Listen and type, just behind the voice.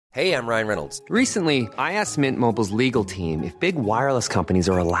Hey, I'm Ryan Reynolds. Recently, I asked Mint Mobile's legal team if big wireless companies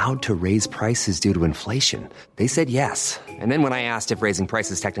are allowed to raise prices due to inflation. They said yes. And then when I asked if raising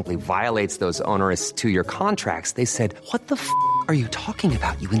prices technically violates those onerous two-year contracts, they said, "What the f*** are you talking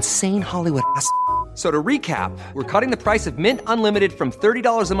about, you insane Hollywood ass?" So to recap, we're cutting the price of Mint Unlimited from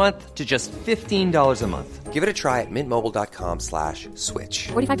 $30 a month to just $15 a month. Give it a try at mintmobile.com/switch.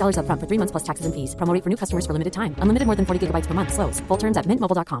 $45 up front for 3 months plus taxes and fees. Promo rate for new customers for limited time. Unlimited more than 40 gigabytes per month. Slows full terms at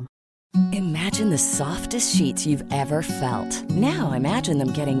mintmobile.com. Imagine the softest sheets you've ever felt. Now imagine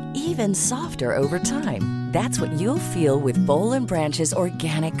them getting even softer over time. That's what you'll feel with Boll & Branch's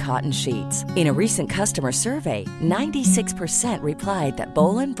organic cotton sheets. In a recent customer survey, 96% replied that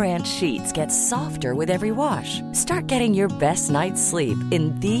Boll & Branch sheets get softer with every wash. Start getting your best night's sleep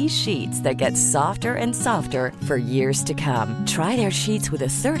in these sheets that get softer and softer for years to come. Try their sheets with a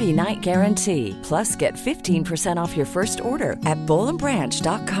 30-night guarantee. Plus, get 15% off your first order at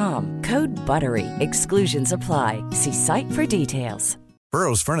bollandbranch.com. Code BUTTERY. Exclusions apply. See site for details.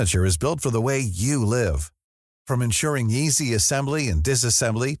 Burrow's furniture is built for the way you live. From ensuring easy assembly and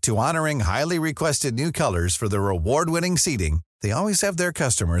disassembly to honoring highly requested new colors for their award-winning seating, they always have their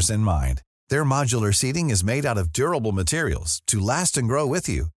customers in mind. Their modular seating is made out of durable materials to last and grow with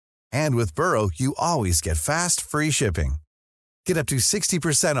you. And with Burrow, you always get fast, free shipping. Get up to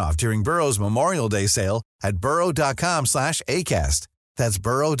 60% off during Burrow's Memorial Day sale at burrow.com/ACAST. That's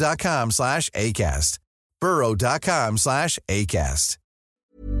burrow.com/ACAST. burrow.com/ACAST.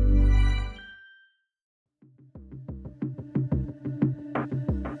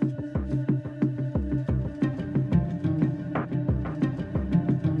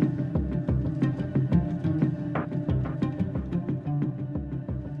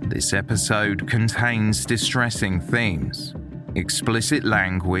 This episode contains distressing themes, explicit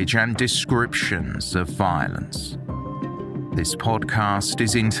language, and descriptions of violence. This podcast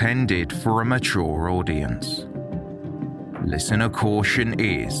is intended for a mature audience. Listener caution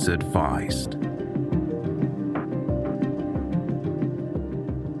is advised.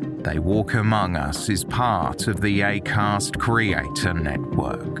 They Walk Among Us is part of the Acast Creator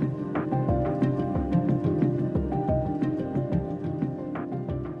Network.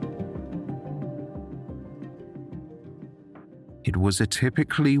 It was a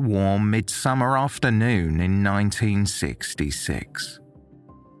typically warm midsummer afternoon in 1966.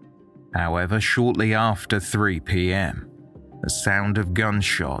 However, shortly after 3 p.m, the sound of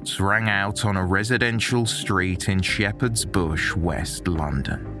gunshots rang out on a residential street in Shepherd's Bush, West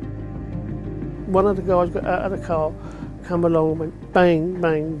London. One of the guys got out of the car, come along and went bang,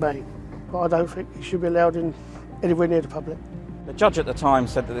 bang, bang. But I don't think he should be allowed in anywhere near the public. The judge at the time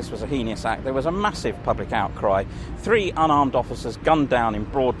said that this was a heinous act. There was a massive public outcry. 3 unarmed officers gunned down in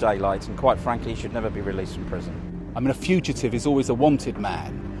broad daylight, and quite frankly, he should never be released from prison. I mean, a fugitive is always a wanted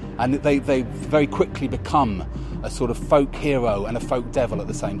man, and they very quickly become a sort of folk hero and a folk devil at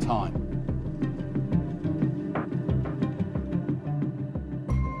the same time.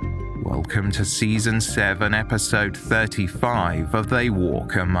 Welcome to Season 7, Episode 35 of They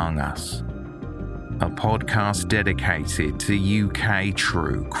Walk Among Us, a podcast dedicated to UK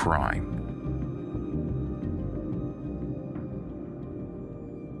true crime.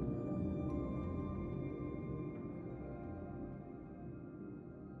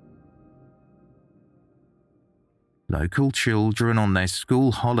 Local children on their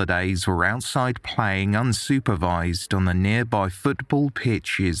school holidays were outside playing unsupervised on the nearby football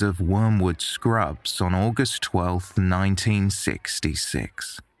pitches of Wormwood Scrubs on August 12,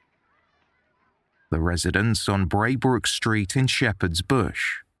 1966. The residents on Braybrook Street in Shepherd's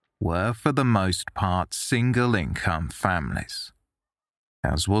Bush were for the most part single-income families.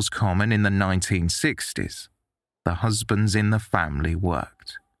 As was common in the 1960s, the husbands in the family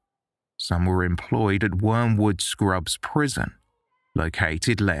worked. Some were employed at Wormwood Scrubs Prison,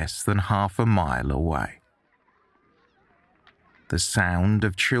 located less than half a mile away. The sound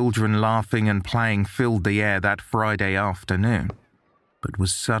of children laughing and playing filled the air that Friday afternoon, but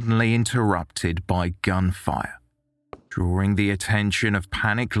was suddenly interrupted by gunfire, drawing the attention of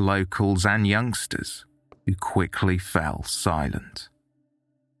panicked locals and youngsters, who quickly fell silent.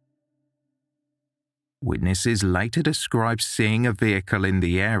 Witnesses later described seeing a vehicle in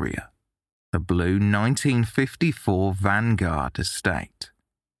the area, a blue 1954 Vanguard Estate.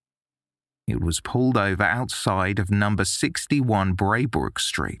 It was pulled over outside of number 61 Braybrook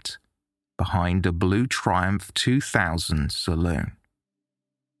Street, behind a blue Triumph 2000 saloon.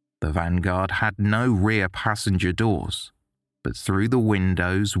 The Vanguard had no rear passenger doors, but through the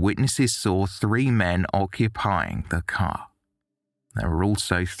windows witnesses saw 3 men occupying the car. There were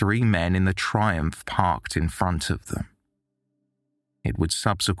also 3 men in the Triumph parked in front of them. It would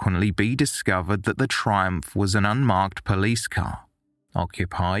subsequently be discovered that the Triumph was an unmarked police car,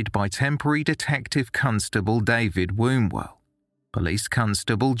 occupied by temporary Detective Constable David Wombwell, Police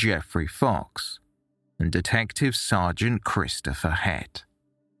Constable Geoffrey Fox, and Detective Sergeant Christopher Head.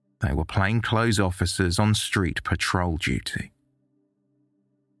 They were plainclothes officers on street patrol duty.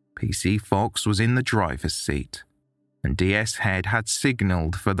 PC Fox was in the driver's seat, and DS Head had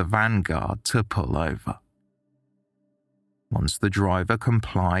signalled for the Vanguard to pull over. Once the driver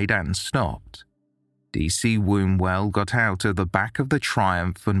complied and stopped, DC Wombwell got out of the back of the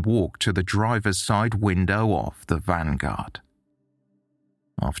Triumph and walked to the driver's side window of the Vanguard.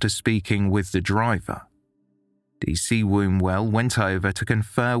 After speaking with the driver, DC Wombwell went over to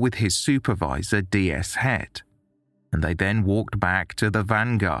confer with his supervisor, DS Head, and they then walked back to the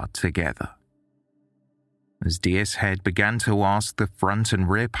Vanguard together. As DS Head began to ask the front and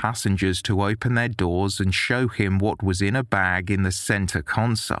rear passengers to open their doors and show him what was in a bag in the centre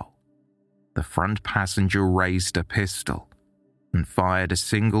console, the front passenger raised a pistol and fired a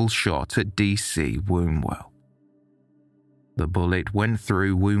single shot at DC Wombwell. The bullet went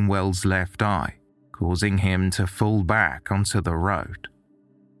through Wombwell's left eye, causing him to fall back onto the road,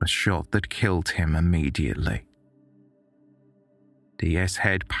 a shot that killed him immediately. DS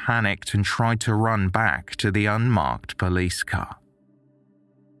Head panicked and tried to run back to the unmarked police car.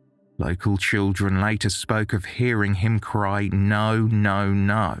 Local children later spoke of hearing him cry, "No, no,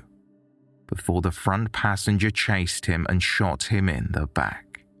 no," before the front passenger chased him and shot him in the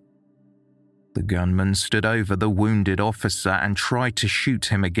back. The gunman stood over the wounded officer and tried to shoot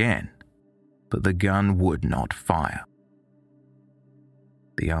him again, but the gun would not fire.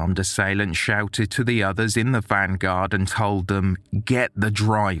 The armed assailant shouted to the others in the Vanguard and told them, "Get the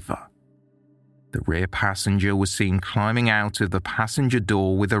driver." The rear passenger was seen climbing out of the passenger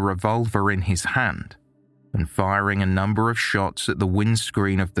door with a revolver in his hand and firing a number of shots at the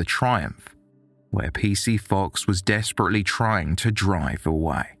windscreen of the Triumph, where PC Fox was desperately trying to drive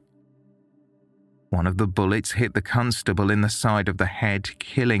away. One of the bullets hit the constable in the side of the head,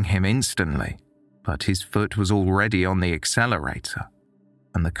 killing him instantly, but his foot was already on the accelerator,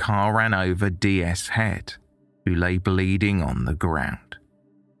 and the car ran over DS Head, who lay bleeding on the ground.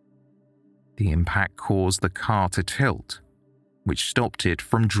 The impact caused the car to tilt, which stopped it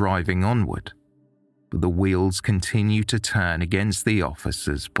from driving onward, but the wheels continued to turn against the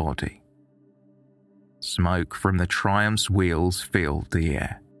officer's body. Smoke from the Triumph's wheels filled the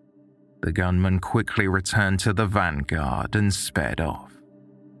air. The gunman quickly returned to the Vanguard and sped off.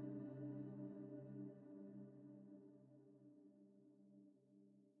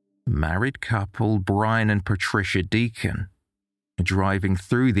 The married couple Brian and Patricia Deacon were driving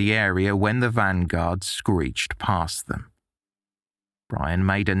through the area when the Vanguard screeched past them. Brian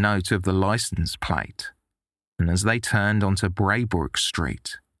made a note of the license plate, and as they turned onto Braybrook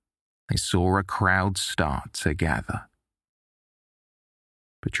Street, they saw a crowd start to gather.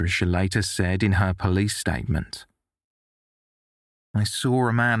 Patricia later said in her police statement, "I saw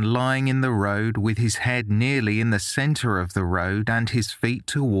a man lying in the road with his head nearly in the centre of the road and his feet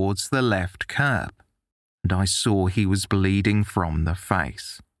towards the left curb, and I saw he was bleeding from the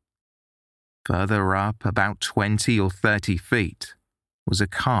face. Further up, about 20 or 30 feet, was a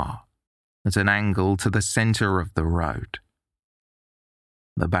car at an angle to the centre of the road.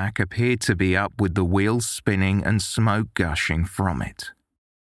 The back appeared to be up with the wheels spinning and smoke gushing from it.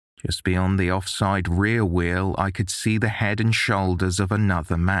 Just beyond the offside rear wheel, I could see the head and shoulders of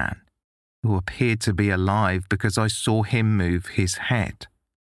another man, who appeared to be alive because I saw him move his head.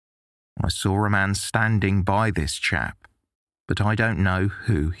 I saw a man standing by this chap, but I don't know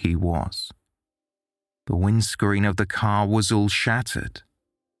who he was. The windscreen of the car was all shattered,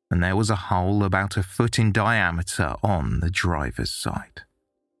 and there was a hole about a foot in diameter on the driver's side."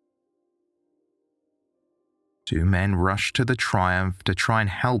 Two men rushed to the Triumph to try and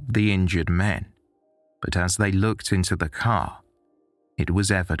help the injured men, but as they looked into the car, it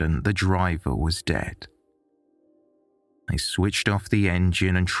was evident the driver was dead. They switched off the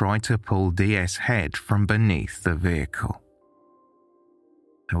engine and tried to pull DS Head from beneath the vehicle.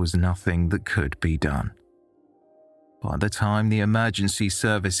 There was nothing that could be done. By the time the emergency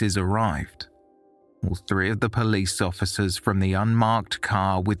services arrived, all three of the police officers from the unmarked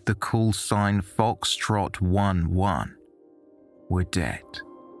car with the call sign Foxtrot 11 were dead.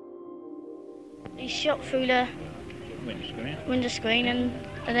 He shot through the window screen and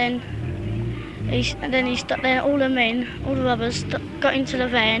then all the men, all the robbers, got into the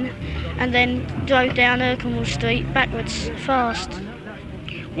van and then drove down Erkenwall Street backwards, fast.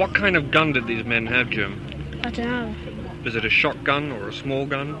 What kind of gun did these men have, Jim? I don't know. Is it a shotgun or a small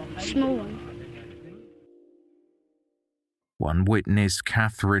gun? Small one. One witness,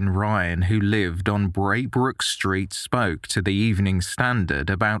 Catherine Ryan, who lived on Braybrook Street, spoke to the Evening Standard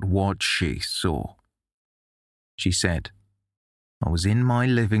about what she saw. She said, "I was in my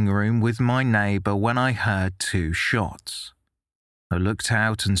living room with my neighbour when I heard 2 shots. I looked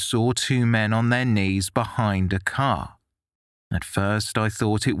out and saw 2 men on their knees behind a car. At first I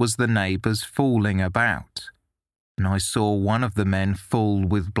thought it was the neighbours fooling about, and I saw one of the men fall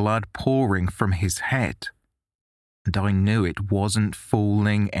with blood pouring from his head, and I knew it wasn't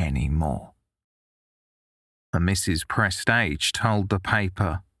fooling anymore." A Mrs. Prestage told the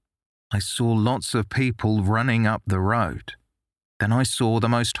paper, "I saw lots of people running up the road. Then I saw the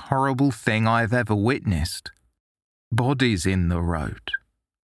most horrible thing I've ever witnessed. Bodies in the road,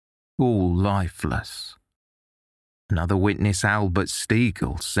 all lifeless." Another witness, Albert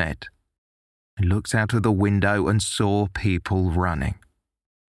Stiegel, said, "I looked out of the window and saw people running.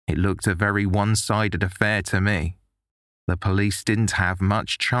 It looked a very one-sided affair to me. The police didn't have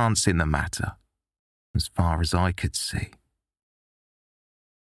much chance in the matter, as far as I could see."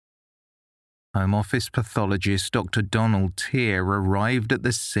 Home Office pathologist Dr. Donald Tier arrived at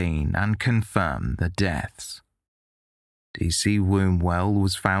the scene and confirmed the deaths. D.C. Wombwell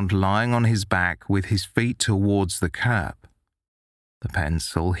was found lying on his back with his feet towards the curb. The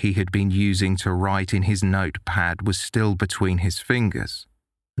pencil he had been using to write in his notepad was still between his fingers,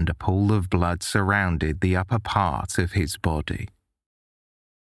 and a pool of blood surrounded the upper part of his body.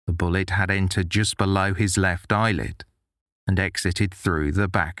 The bullet had entered just below his left eyelid and exited through the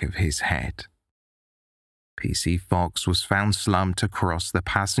back of his head. P.C. Fox was found slumped across the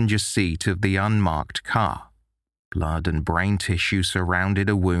passenger seat of the unmarked car. Blood and brain tissue surrounded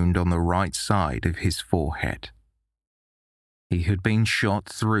a wound on the right side of his forehead. He had been shot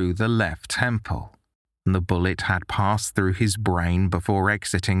through the left temple, and the bullet had passed through his brain before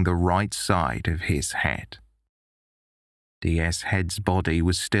exiting the right side of his head. D.S. Head's body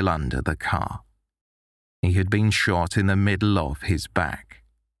was still under the car. He had been shot in the middle of his back.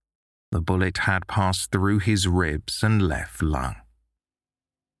 The bullet had passed through his ribs and left lung.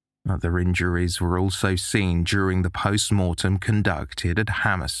 Other injuries were also seen during the post-mortem conducted at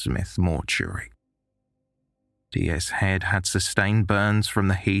Hammersmith Mortuary. D.S. Head had sustained burns from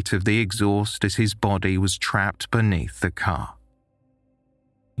the heat of the exhaust as his body was trapped beneath the car.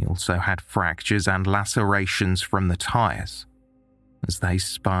 He also had fractures and lacerations from the tyres as they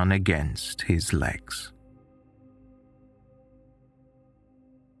spun against his legs.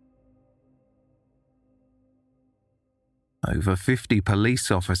 Over 50 police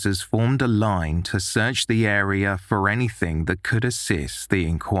officers formed a line to search the area for anything that could assist the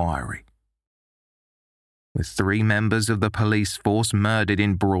inquiry. With 3 members of the police force murdered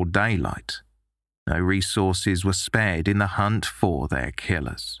in broad daylight, no resources were spared in the hunt for their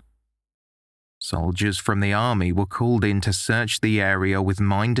killers. Soldiers from the army were called in to search the area with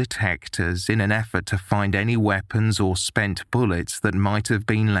mine detectors in an effort to find any weapons or spent bullets that might have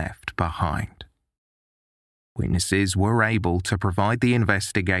been left behind. Witnesses were able to provide the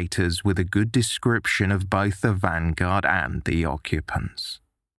investigators with a good description of both the Vanguard and the occupants.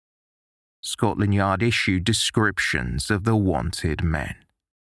 Scotland Yard issued descriptions of the wanted men.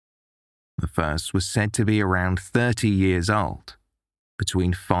 The first was said to be around 30 years old,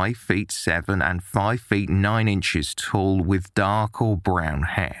 between 5 feet 7 and 5 feet 9 inches tall, with dark or brown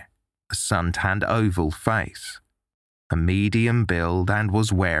hair, a suntanned oval face, a medium build, and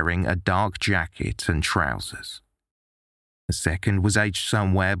was wearing a dark jacket and trousers. The second was aged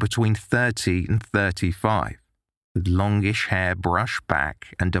somewhere between 30 and 35, with longish hair brushed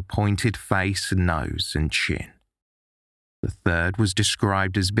back and a pointed face, nose and chin. The third was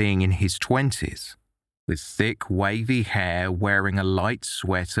described as being in his 20s, with thick wavy hair, wearing a light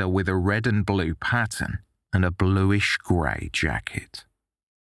sweater with a red and blue pattern and a bluish-grey jacket.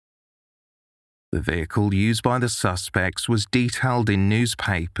 The vehicle used by the suspects was detailed in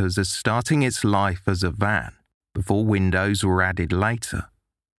newspapers as starting its life as a van, before windows were added later,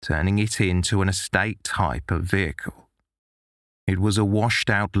 turning it into an estate type of vehicle. It was a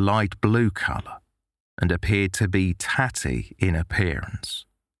washed-out light blue colour and appeared to be tatty in appearance.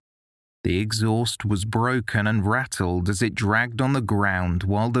 The exhaust was broken and rattled as it dragged on the ground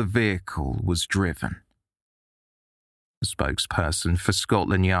while the vehicle was driven. A spokesperson for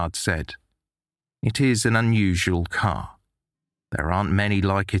Scotland Yard said, "It is an unusual car. There aren't many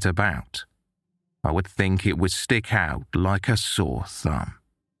like it about. I would think it would stick out like a sore thumb."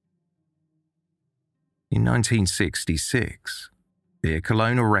 In 1966, vehicle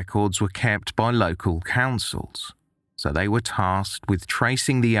owner records were kept by local councils, so they were tasked with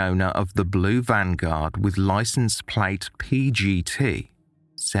tracing the owner of the blue Vanguard with license plate PGT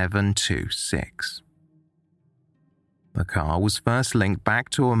 726. The car was first linked back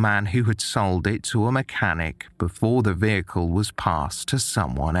to a man who had sold it to a mechanic before the vehicle was passed to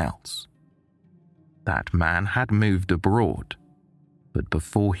someone else. That man had moved abroad, but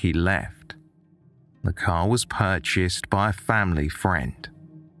before he left, the car was purchased by a family friend,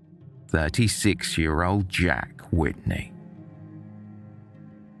 36-year-old Jack Whitney.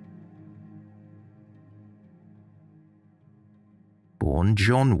 Born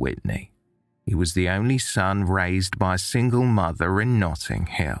John Whitney, he was the only son raised by a single mother in Notting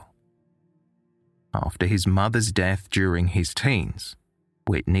Hill. After his mother's death during his teens,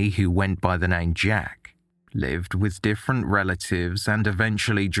 Whitney, who went by the name Jack, lived with different relatives and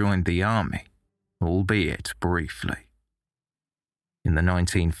eventually joined the army, albeit briefly. In the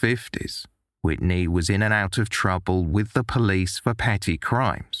 1950s, Whitney was in and out of trouble with the police for petty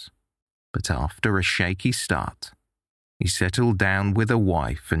crimes, but after a shaky start, he settled down with a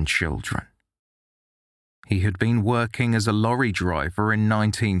wife and children. He had been working as a lorry driver in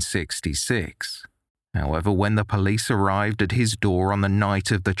 1966. However, when the police arrived at his door on the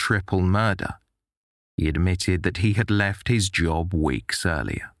night of the triple murder, he admitted that he had left his job weeks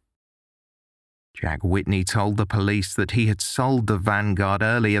earlier. Jack Whitney told the police that he had sold the Vanguard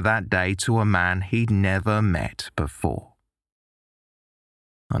earlier that day to a man he'd never met before.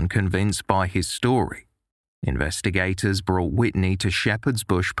 Unconvinced by his story, investigators brought Whitney to Shepherd's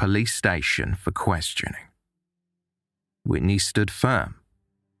Bush Police Station for questioning. Whitney stood firm,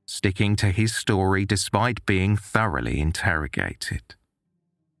 sticking to his story despite being thoroughly interrogated.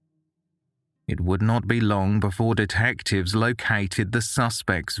 It would not be long before detectives located the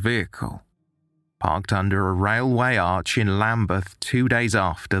suspect's vehicle, parked under a railway arch in Lambeth 2 days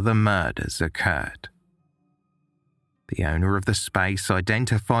after the murders occurred. The owner of the space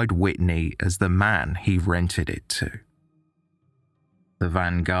identified Whitney as the man he rented it to. The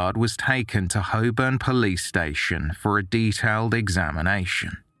Vanguard was taken to Holborn Police Station for a detailed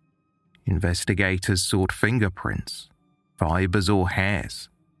examination. Investigators sought fingerprints, fibers or hairs,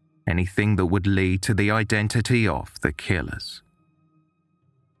 anything that would lead to the identity of the killers.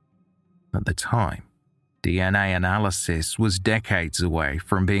 At the time, DNA analysis was decades away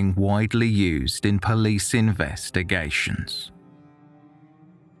from being widely used in police investigations.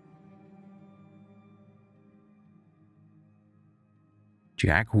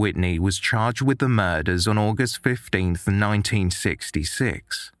 Jack Whitney was charged with the murders on August 15,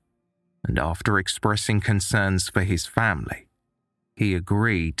 1966, and after expressing concerns for his family, he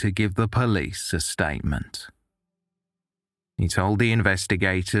agreed to give the police a statement. He told the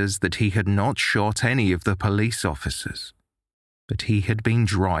investigators that he had not shot any of the police officers, but he had been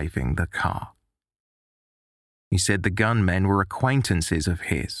driving the car. He said the gunmen were acquaintances of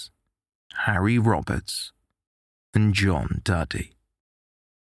his, Harry Roberts and John Duddy.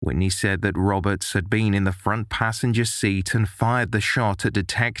 Whitney said that Roberts had been in the front passenger seat and fired the shot at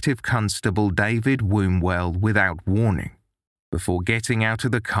Detective Constable David Wombwell without warning, before getting out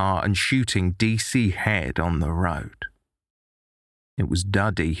of the car and shooting DC Head on the road. It was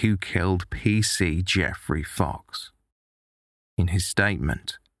Duddy who killed PC Jeffrey Fox. In his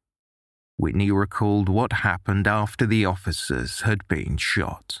statement, Whitney recalled what happened after the officers had been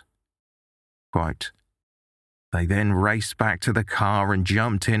shot. Quote, "They then raced back to the car and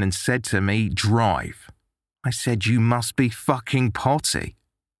jumped in and said to me, 'Drive.' I said, 'You must be fucking potty.'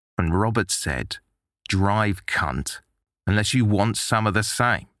 And Roberts said, 'Drive, cunt, unless you want some of the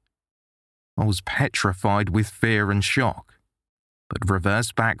same.' I was petrified with fear and shock, but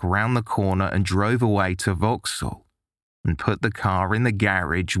reversed back round the corner and drove away to Vauxhall and put the car in the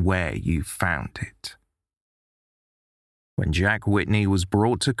garage where you found it." When Jack Whitney was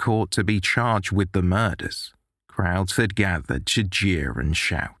brought to court to be charged with the murders, crowds had gathered to jeer and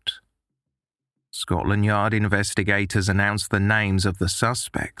shout. Scotland Yard investigators announced the names of the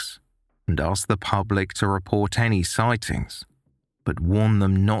suspects and asked the public to report any sightings, but warned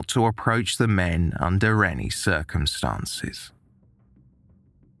them not to approach the men under any circumstances.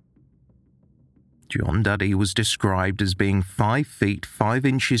 John Duddy was described as being 5 feet 5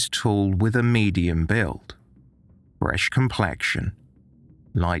 inches tall with a medium build, fresh complexion,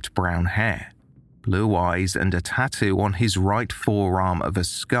 light brown hair, blue eyes and a tattoo on his right forearm of a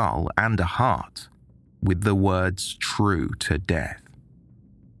skull and a heart, with the words "True to Death."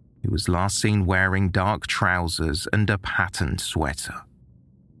 He was last seen wearing dark trousers and a patterned sweater.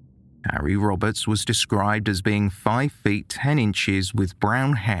 Harry Roberts was described as being 5 feet 10 inches with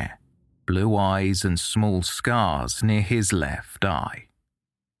brown hair, blue eyes and small scars near his left eye.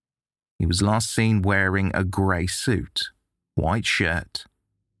 He was last seen wearing a grey suit, white shirt,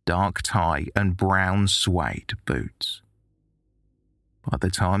 dark tie and brown suede boots. By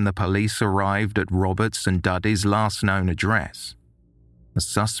the time the police arrived at Roberts and Duddy's last known address, the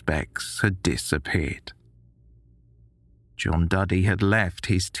suspects had disappeared. John Duddy had left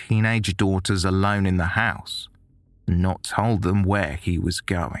his teenage daughters alone in the house and not told them where he was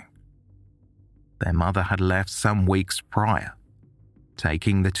going. Their mother had left some weeks prior,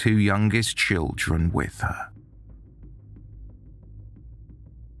 taking the two youngest children with her.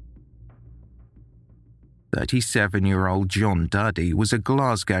 "37-year-old John Duddy was a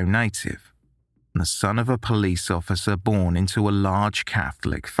Glasgow native and the son of a police officer born into a large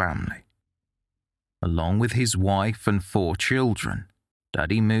Catholic family. Along with his wife and 4 children,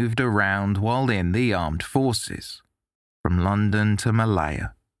 Duddy moved around while in the armed forces, from London to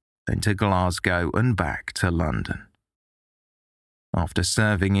Malaya, then to Glasgow and back to London. After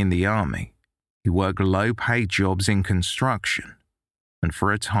serving in the army, he worked low-paid jobs in construction, and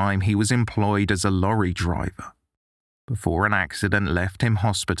for a time he was employed as a lorry driver, before an accident left him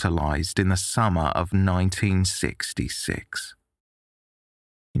hospitalized in the summer of 1966.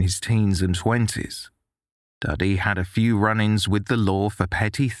 In his teens and 20s, Duddy had a few run-ins with the law for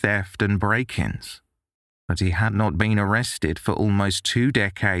petty theft and break-ins, but he had not been arrested for almost 2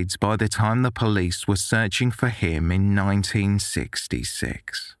 decades by the time the police were searching for him in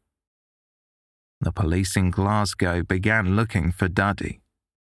 1966. The police in Glasgow began looking for Duddy,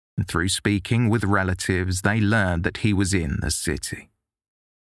 and through speaking with relatives, they learned that he was in the city.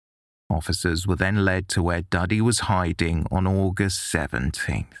 Officers were then led to where Duddy was hiding on August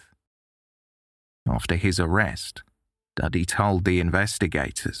 17th. After his arrest, Duddy told the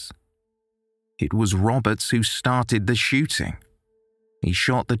investigators, "It was Roberts who started the shooting. He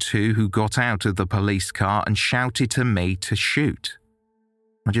shot the 2 who got out of the police car and shouted to me to shoot.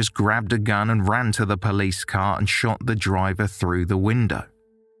 I just grabbed a gun and ran to the police car and shot the driver through the window.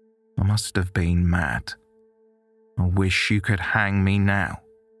 I must have been mad. I wish you could hang me now.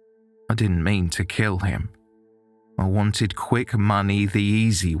 I didn't mean to kill him. I wanted quick money the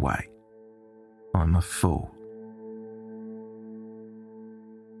easy way. I'm a fool."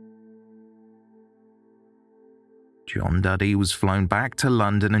 John Duddy was flown back to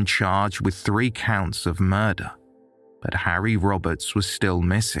London and charged with 3 counts of murder, but Harry Roberts was still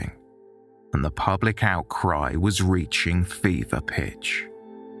missing, and the public outcry was reaching fever pitch.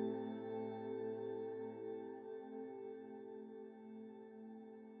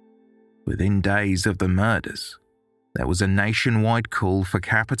 Within days of the murders, there was a nationwide call for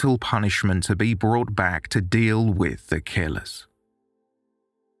capital punishment to be brought back to deal with the killers.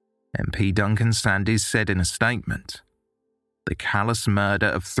 MP Duncan Sandys said in a statement, "The callous murder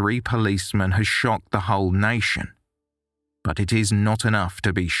of 3 policemen has shocked the whole nation, but it is not enough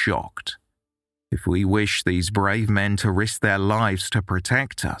to be shocked. If we wish these brave men to risk their lives to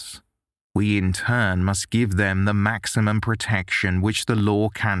protect us, we in turn must give them the maximum protection which the law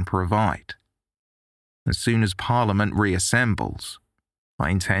can provide. As soon as Parliament reassembles, I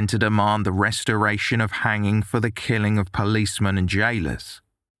intend to demand the restoration of hanging for the killing of policemen and jailers,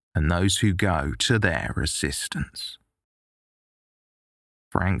 and those who go to their assistance."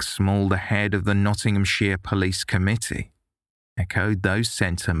 Frank Small, the head of the Nottinghamshire Police Committee, echoed those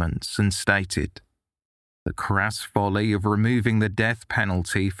sentiments and stated, "The crass folly of removing the death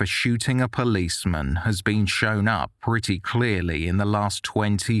penalty for shooting a policeman has been shown up pretty clearly in the last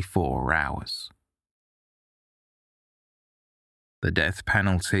 24 hours. The death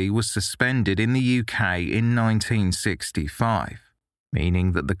penalty was suspended in the UK in 1965,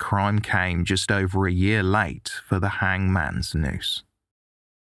 meaning that the crime came just over a year late for the hangman's noose.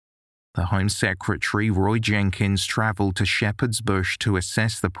 The Home Secretary Roy Jenkins travelled to Shepherd's Bush to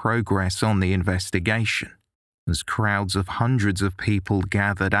assess the progress on the investigation, as crowds of hundreds of people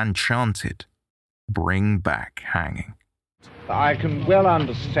gathered and chanted, "Bring back hanging." I can well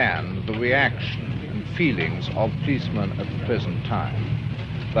understand the reaction and feelings of policemen at the present time,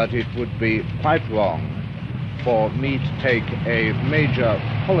 but it would be quite wrong for me to take a major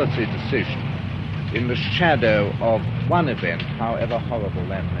policy decision in the shadow of one event, however horrible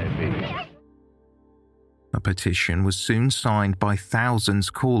that may be. A petition was soon signed by thousands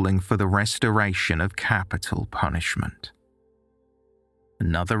calling for the restoration of capital punishment.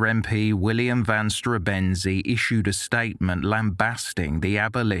 Another MP, William Van Strabenzie, issued a statement lambasting the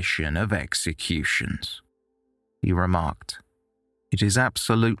abolition of executions. He remarked, "It is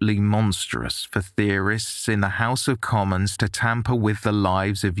absolutely monstrous for theorists in the House of Commons to tamper with the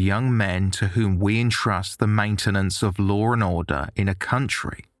lives of young men to whom we entrust the maintenance of law and order in a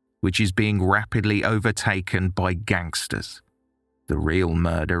country which is being rapidly overtaken by gangsters. The real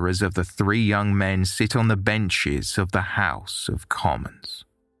murderers of the 3 young men sit on the benches of the House of Commons."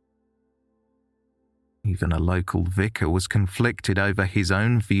 Even a local vicar was conflicted over his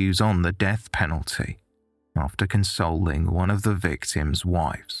own views on the death penalty after consoling one of the victims'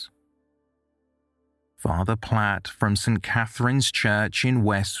 wives. Father Platt from St. Catherine's Church in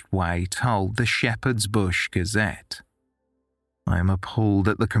Westway told the Shepherd's Bush Gazette, "I am appalled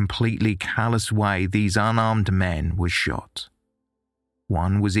at the completely callous way these unarmed men were shot.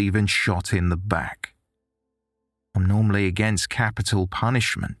 One was even shot in the back. I'm normally against capital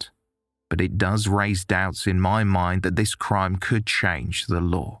punishment, but it does raise doubts in my mind that this crime could change the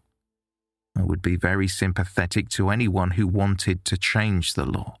law. I would be very sympathetic to anyone who wanted to change the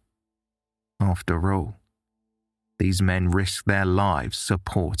law. After all, these men risk their lives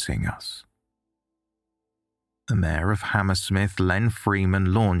supporting us." The Mayor of Hammersmith, Len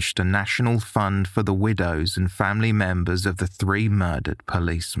Freeman, launched a national fund for the widows and family members of the 3 murdered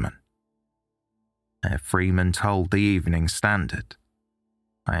policemen. Mayor Freeman told the Evening Standard,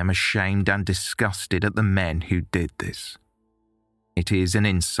 "I am ashamed and disgusted at the men who did this. It is an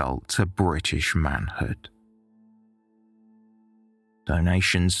insult to British manhood."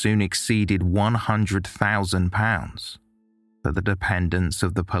 Donations soon exceeded £100,000 for the dependents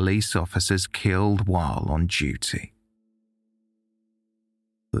of the police officers killed while on duty.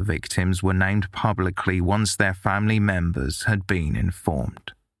 The victims were named publicly once their family members had been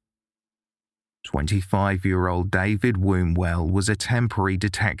informed. 25-year-old David Wombwell was a temporary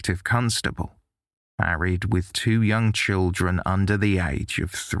detective constable, married with 2 young children under the age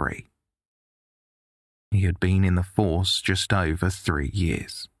of 3. He had been in the force just over 3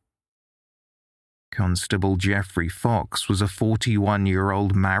 years. Constable Geoffrey Fox was a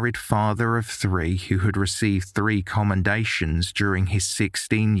 41-year-old married father of 3 who had received 3 commendations during his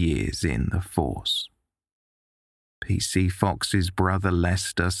 16 years in the force. PC Fox's brother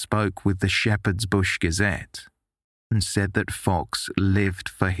Lester spoke with the Shepherd's Bush Gazette and said that Fox lived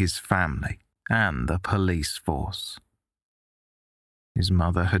for his family and the police force. His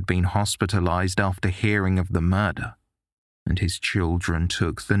mother had been hospitalised after hearing of the murder, and his children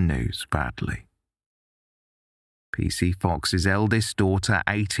took the news badly. PC Fox's eldest daughter,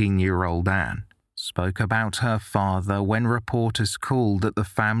 18-year-old Anne, spoke about her father when reporters called at the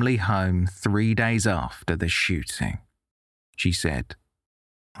family home 3 days after the shooting. She said,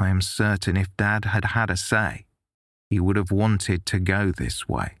 "I am certain if Dad had had a say, he would have wanted to go this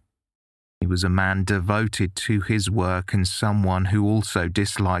way. He was a man devoted to his work and someone who also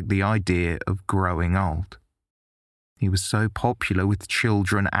disliked the idea of growing old. He was so popular with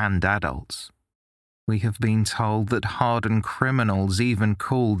children and adults. We have been told that hardened criminals even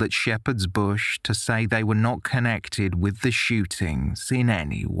called at Shepherd's Bush to say they were not connected with the shootings in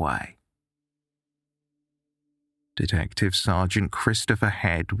any way." Detective Sergeant Christopher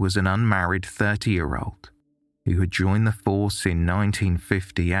Head was an unmarried 30-year-old who had joined the force in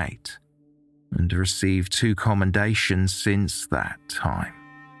 1958 and received 2 commendations since that time.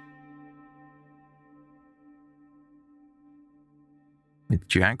 With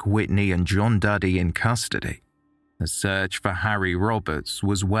Jack Whitney and John Duddy in custody, the search for Harry Roberts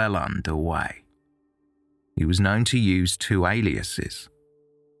was well underway. He was known to use 2 aliases,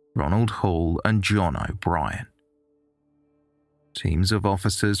 Ronald Hall and John O'Brien. Teams of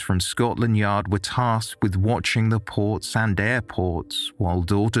officers from Scotland Yard were tasked with watching the ports and airports while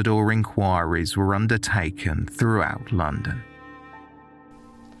door-to-door inquiries were undertaken throughout London.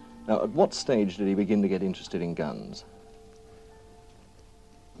 Now, at what stage did he begin to get interested in guns?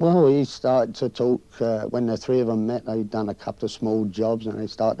 Well, he started to talk, when the 3 of them met, they'd done a couple of small jobs and they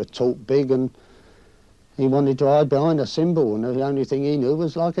started to talk big, and he wanted to hide behind a symbol, and the only thing he knew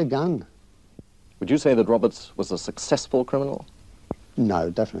was like a gun. Would you say that Roberts was a successful criminal?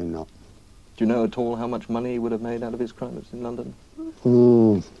 No, definitely not. Do you know at all how much money he would have made out of his crimes in London?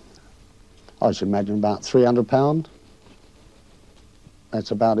 I should imagine about £300.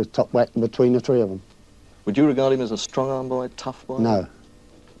 That's about his top whack between the 3 of them. Would you regard him as a strong-arm boy, tough boy? No.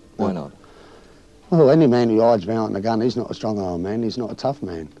 Why not? Well, any man who hides behind a gun, he's not a strong-arm man, he's not a tough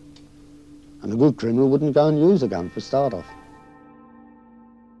man. And a good criminal wouldn't go and use a gun for start off.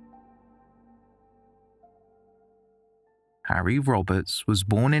 Harry Roberts was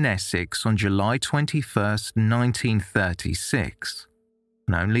born in Essex on July 21st, 1936,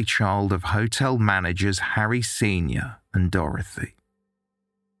 an only child of hotel managers Harry Sr. and Dorothy.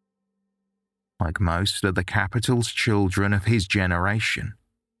 Like most of the capital's children of his generation,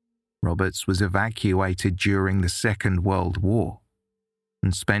 Roberts was evacuated during the Second World War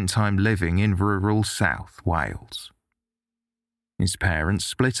and spent time living in rural South Wales. His parents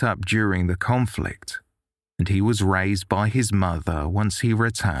split up during the conflict, and he was raised by his mother once he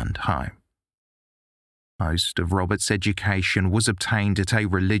returned home. Most of Roberts' education was obtained at a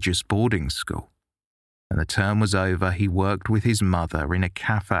religious boarding school, When the term was over, he worked with his mother in a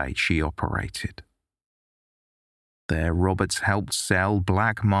cafe she operated. There, Roberts helped sell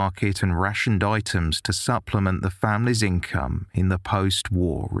black market and rationed items to supplement the family's income in the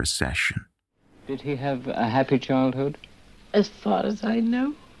post-war recession. Did he have a happy childhood? As far as I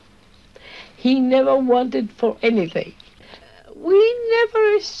know. He never wanted for anything. We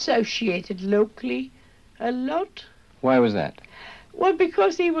never associated locally a lot. Why was that? Well,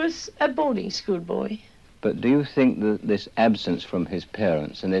 because he was a boarding school boy. But do you think that this absence from his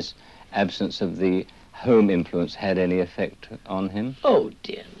parents and this absence of the home influence had any effect on him? Oh,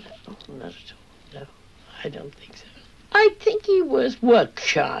 dear, no, not at all. No, I don't think so. I think he was work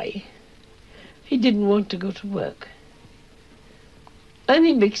shy. He didn't want to go to work. And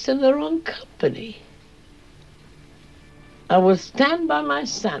he mixed in the wrong company. I will stand by my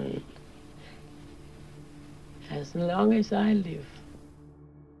son as long as I live.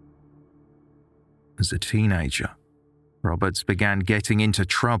 As a teenager, Roberts began getting into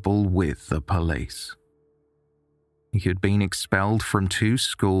trouble with the police. He had been expelled from 2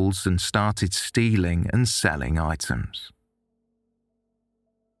 schools and started stealing and selling items.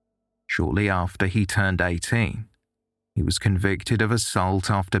 Shortly after he turned 18, he was convicted of assault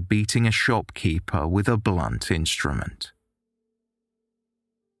after beating a shopkeeper with a blunt instrument.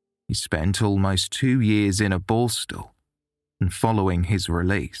 He spent almost 2 years in a Borstal, and following his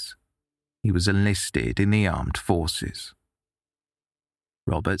release, he was enlisted in the armed forces.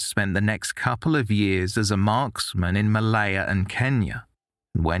 Roberts spent the next couple of years as a marksman in Malaya and Kenya,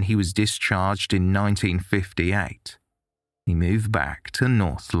 and when he was discharged in 1958, he moved back to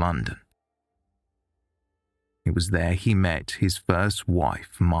North London. It was there he met his first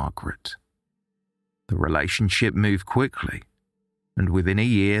wife, Margaret. The relationship moved quickly, and within a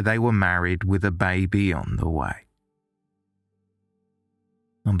year they were married with a baby on the way.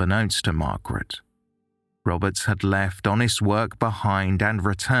 Unbeknownst to Margaret, Roberts had left honest work behind and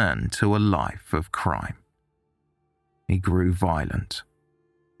returned to a life of crime. He grew violent,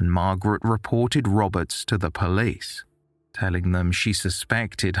 and Margaret reported Roberts to the police, telling them she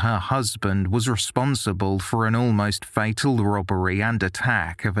suspected her husband was responsible for an almost fatal robbery and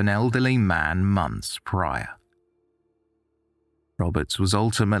attack of an elderly man months prior. Roberts was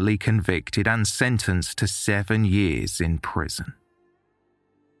ultimately convicted and sentenced to 7 years in prison.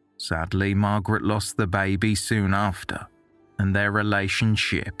 Sadly, Margaret lost the baby soon after, and their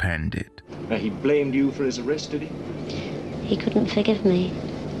relationship ended. He blamed you for his arrest, did he? He couldn't forgive me,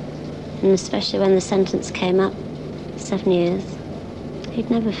 and especially when the sentence came up, 7 years, he'd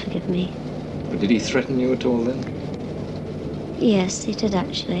never forgive me. But did he threaten you at all then? Yes, he did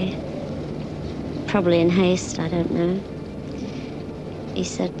actually. Probably in haste, I don't know. He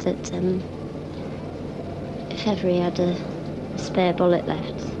said that if ever he had a spare bullet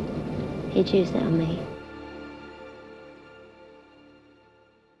left, he'd use it on me.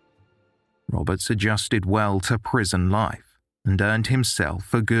 Roberts adjusted well to prison life and earned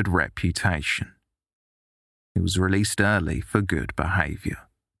himself a good reputation. He was released early for good behaviour.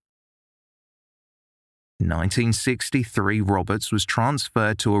 In 1963, Roberts was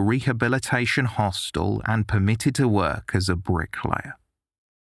transferred to a rehabilitation hostel and permitted to work as a bricklayer.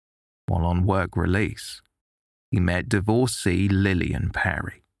 While on work release, he met divorcee Lillian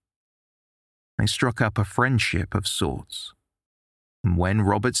Perry. They struck up a friendship of sorts, and when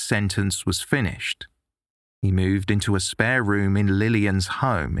Robert's sentence was finished, he moved into a spare room in Lillian's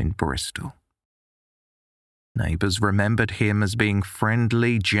home in Bristol. Neighbours remembered him as being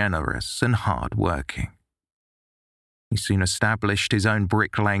friendly, generous, and hard-working. He soon established his own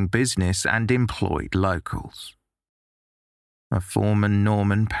bricklaying business and employed locals. A foreman,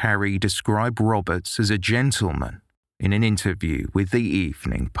 Norman Perry, described Roberts as a gentleman in an interview with the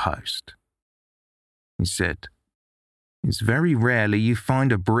Evening Post. He said, "It's very rarely you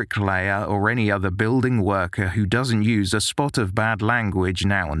find a bricklayer or any other building worker who doesn't use a spot of bad language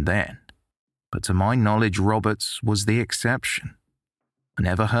now and then. But to my knowledge, Roberts was the exception. I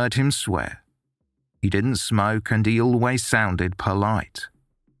never heard him swear. He didn't smoke and he always sounded polite.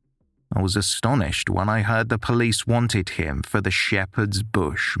 I was astonished when I heard the police wanted him for the Shepherd's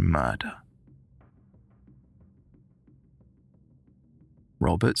Bush murder."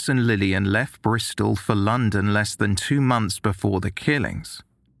 Roberts and Lillian left Bristol for London less than 2 months before the killings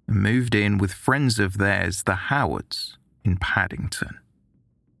and moved in with friends of theirs, the Howards, in Paddington.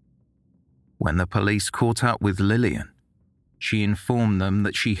 When the police caught up with Lillian, she informed them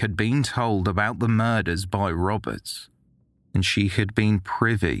that she had been told about the murders by Roberts, and she had been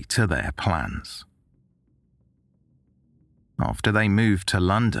privy to their plans. After they moved to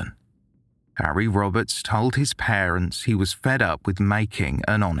London, Harry Roberts told his parents he was fed up with making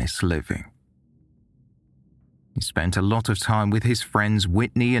an honest living. He spent a lot of time with his friends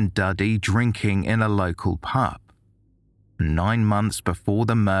Whitney and Duddy drinking in a local pub. 9 months before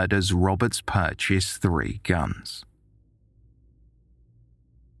the murders, Roberts purchased 3 guns.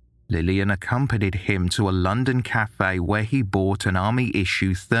 Lillian accompanied him to a London cafe where he bought an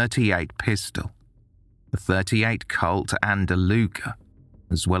Army-issue .38 pistol, a .38 Colt and a Luger,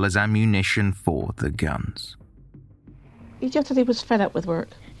 as well as ammunition for the guns. He just said he was fed up with work.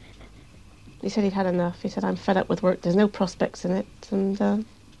 He said he'd had enough. He said, I'm fed up with work, there's no prospects in it, and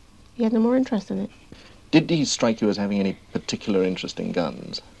he had no more interest in it. Did he strike you as having any particular interest in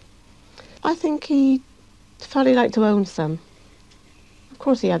guns? I think he felt he liked to own some. Of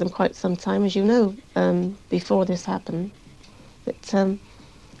course he had them quite some time, as you know, before this happened. But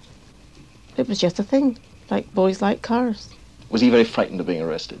it was just a thing, like boys like cars. Was he very frightened of being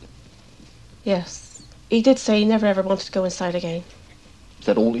arrested? Yes. He did say he never ever wanted to go inside again. Is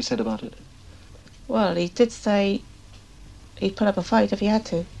that all he said about it? Well, he did say he'd put up a fight if he had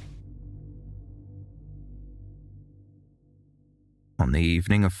to. On the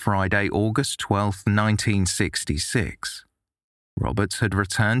evening of Friday, August 12, 1966, Roberts had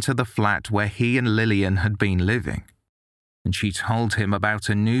returned to the flat where he and Lillian had been living, and she told him about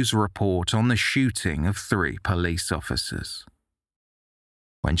a news report on the shooting of 3 police officers.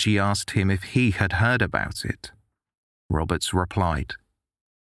 When she asked him if he had heard about it, Roberts replied,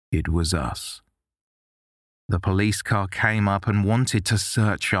 "It was us. The police car came up and wanted to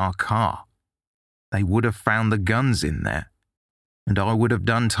search our car. They would have found the guns in there, and I would have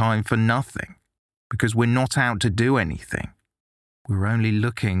done time for nothing, because we're not out to do anything. We're only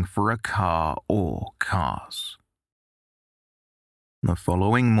looking for a car or cars." The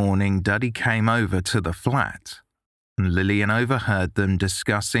following morning, Duddy came over to the flat, and Lillian overheard them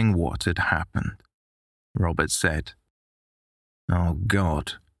discussing what had happened. Robert said, "Oh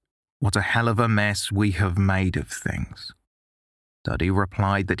God, what a hell of a mess we have made of things." Duddy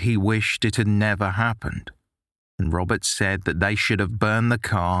replied that he wished it had never happened, and Robert said that they should have burned the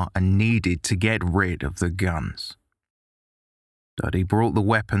car and needed to get rid of the guns. Duddy brought the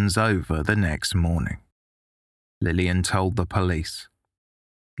weapons over the next morning. Lillian told the police.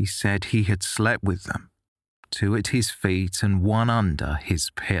 He said he had slept with them, 2 at his feet and 1 under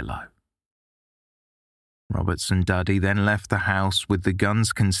his pillow. Roberts and Duddy then left the house with the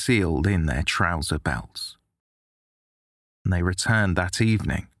guns concealed in their trouser belts. When they returned that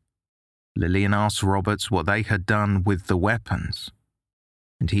evening, Lillian asked Roberts what they had done with the weapons,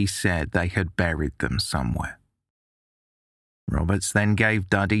 and he said they had buried them somewhere. Roberts then gave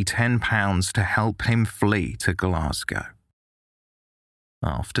Duddy £10 to help him flee to Glasgow.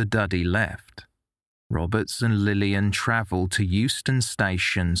 After Duddy left, Roberts and Lillian travelled to Euston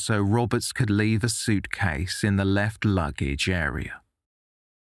Station so Roberts could leave a suitcase in the left luggage area.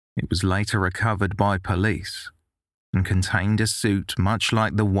 It was later recovered by police and contained a suit much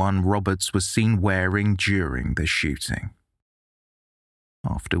like the one Roberts was seen wearing during the shooting.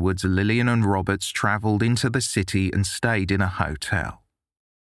 Afterwards, Lillian and Roberts travelled into the city and stayed in a hotel.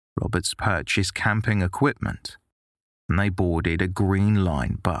 Roberts purchased camping equipment, and they boarded a Green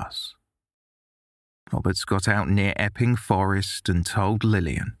Line bus. Roberts got out near Epping Forest and told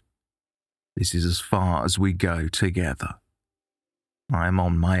Lillian, "This is as far as we go together. I am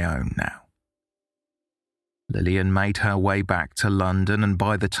on my own now." Lillian made her way back to London, and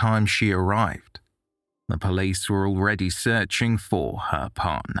by the time she arrived, the police were already searching for her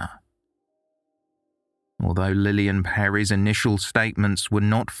partner. Although Lillian Perry's initial statements were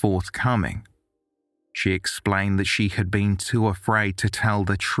not forthcoming, she explained that she had been too afraid to tell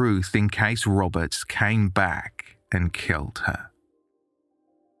the truth in case Roberts came back and killed her.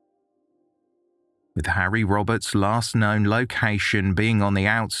 With Harry Roberts' last known location being on the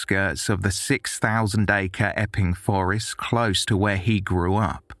outskirts of the 6,000-acre Epping Forest close to where he grew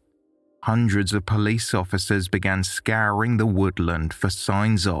up, hundreds of police officers began scouring the woodland for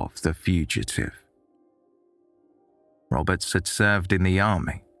signs of the fugitive. Roberts had served in the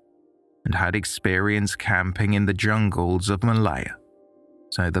army and had experience camping in the jungles of Malaya,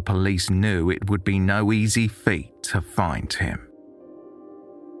 so the police knew it would be no easy feat to find him.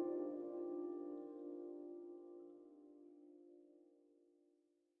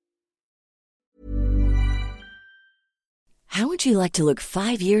 How would you like to look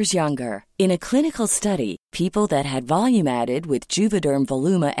 5 years younger? In a clinical study, people that had volume added with Juvederm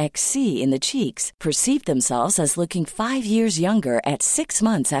Voluma XC in the cheeks perceived themselves as looking 5 years younger at 6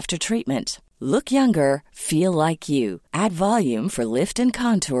 months after treatment. Look younger, feel like you. Add volume for lift and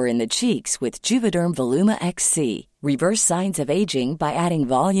contour in the cheeks with Juvederm Voluma XC. Reverse signs of aging by adding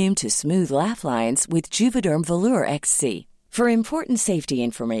volume to smooth laugh lines with Juvederm Volure XC. For important safety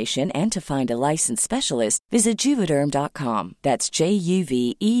information and to find a licensed specialist, visit Juvederm.com. That's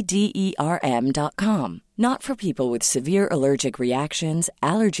JUVEDERM.com. Not for people with severe allergic reactions,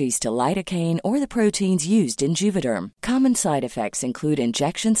 allergies to lidocaine, or the proteins used in Juvederm. Common side effects include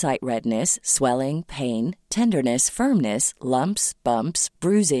injection site redness, swelling, pain, tenderness, firmness, lumps, bumps,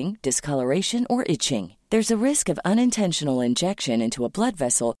 bruising, discoloration, or itching. There's a risk of unintentional injection into a blood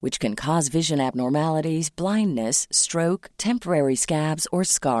vessel, which can cause vision abnormalities, blindness, stroke, temporary scabs, or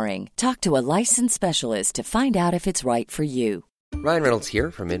scarring. Talk to a licensed specialist to find out if it's right for you. Ryan Reynolds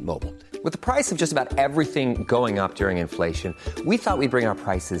here from Mint Mobile. With the price of just about everything going up during inflation, we thought we'd bring our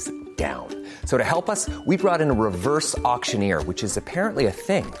prices down. So to help us, we brought in a reverse auctioneer, which is apparently a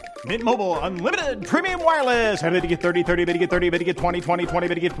thing. Mint Mobile Unlimited Premium Wireless. How to get 30, 30, how to get 30, how to get 20, 20, 20,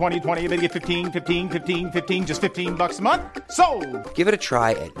 how to get 20, 20, how to get 15, 15, 15, 15, just $15 a month? Sold! Give it a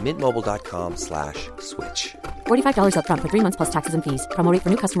try at mintmobile.com/switch. $45 up front for 3 months plus taxes and fees. Promo rate for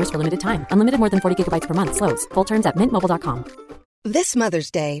new customers for limited time. Unlimited more than 40 gigabytes per month. Slows full terms at mintmobile.com. This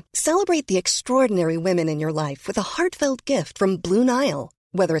Mother's Day, celebrate the extraordinary women in your life with a heartfelt gift from Blue Nile.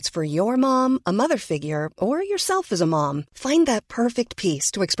 Whether it's for your mom, a mother figure, or yourself as a mom, find that perfect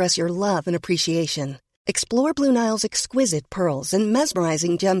piece to express your love and appreciation. Explore Blue Nile's exquisite pearls and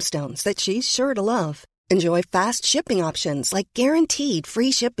mesmerizing gemstones that she's sure to love. Enjoy fast shipping options like guaranteed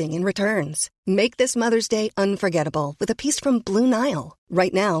free shipping and returns. Make this Mother's Day unforgettable with a piece from Blue Nile.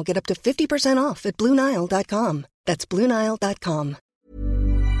 Right now, get up to 50% off at BlueNile.com. That's BlueNile.com.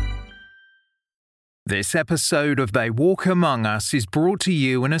 This episode of They Walk Among Us is brought to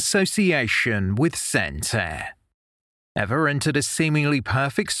you in association with Scent Air. Ever entered a seemingly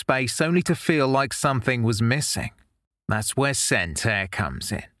perfect space only to feel like something was missing? That's where Scent Air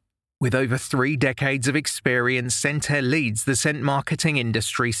comes in. With over 3 decades of experience, Scent Air leads the scent marketing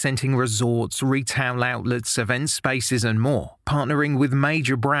industry, scenting resorts, retail outlets, event spaces and more, partnering with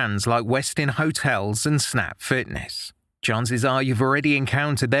major brands like Westin Hotels and Snap Fitness. Chances are you've already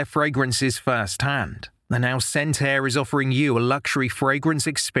encountered their fragrances firsthand, and now Scent Air is offering you a luxury fragrance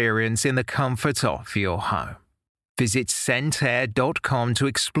experience in the comfort of your home. Visit scentair.com to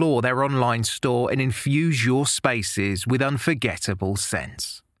explore their online store and infuse your spaces with unforgettable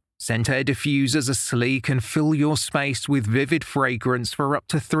scents. Scent Air diffusers are sleek and fill your space with vivid fragrance for up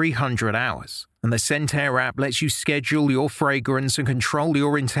to 300 hours. And the Scent Air app lets you schedule your fragrance and control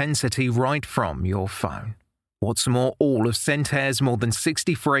your intensity right from your phone. What's more, all of Scent Air's more than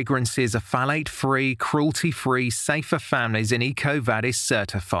 60 fragrances are phthalate-free, cruelty-free, safe for families and EcoVadis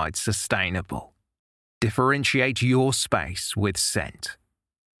certified sustainable. Differentiate your space with scent.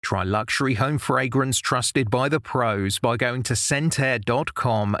 Try luxury home fragrance trusted by the pros by going to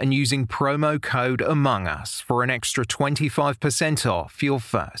scentair.com and using promo code AMONGUS for an extra 25% off your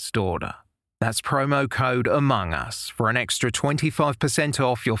first order. That's promo code AMONGUS for an extra 25%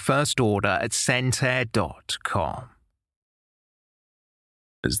 off your first order at scentair.com.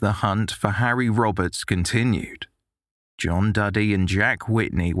 As the hunt for Harry Roberts continued, John Duddy and Jack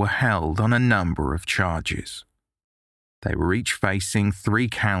Whitney were held on a number of charges. They were each facing 3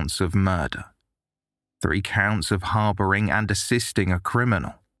 counts of murder, 3 counts of harbouring and assisting a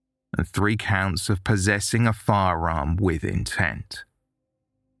criminal, and 3 counts of possessing a firearm with intent.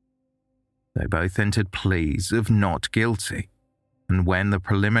 They both entered pleas of not guilty, and when the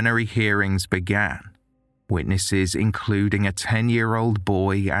preliminary hearings began, witnesses including a 10-year-old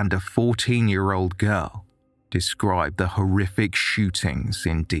boy and a 14-year-old girl described the horrific shootings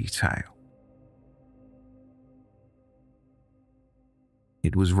in detail.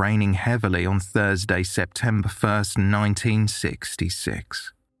 It was raining heavily on Thursday, September 1st,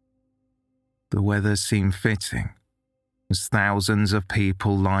 1966. The weather seemed fitting, as thousands of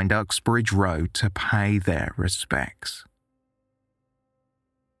people lined Uxbridge Road to pay their respects.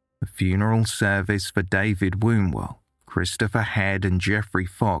 The funeral service for David Wombwell, Christopher Head and Geoffrey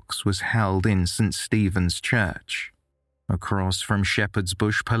Fox was held in St. Stephen's Church, across from Shepherd's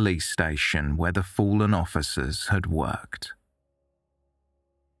Bush Police Station where the fallen officers had worked.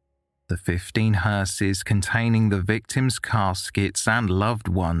 The 15 hearses containing the victims' caskets and loved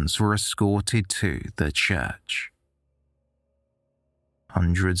ones were escorted to the church.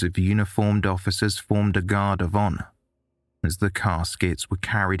 Hundreds of uniformed officers formed a guard of honour as the caskets were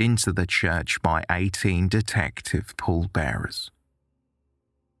carried into the church by 18 detective pallbearers.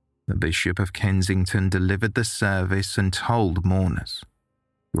 The Bishop of Kensington delivered the service and told mourners,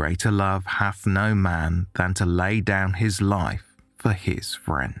 "Greater love hath no man than to lay down his life for his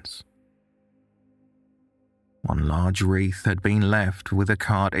friends." One large wreath had been left with a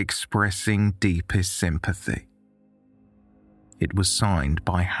card expressing deepest sympathy. It was signed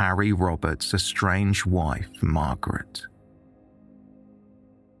by Harry Roberts' estranged wife, Margaret.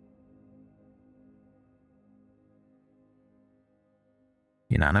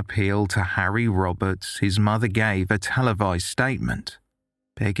 In an appeal to Harry Roberts, his mother gave a televised statement,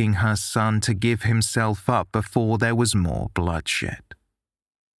 begging her son to give himself up before there was more bloodshed.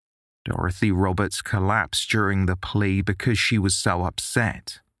 Dorothy Roberts collapsed during the plea because she was so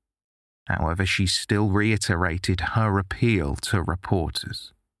upset. However, she still reiterated her appeal to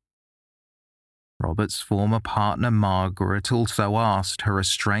reporters. Roberts' former partner Margaret also asked her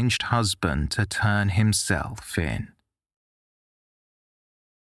estranged husband to turn himself in.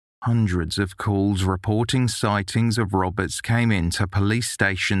 Hundreds of calls reporting sightings of Roberts came into police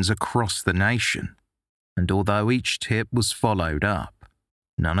stations across the nation, and although each tip was followed up,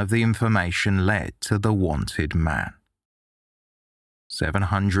 none of the information led to the wanted man.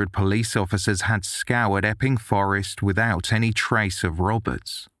 700 police officers had scoured Epping Forest without any trace of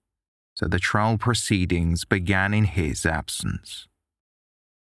Roberts, so the trial proceedings began in his absence.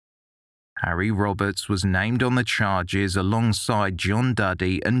 Harry Roberts was named on the charges alongside John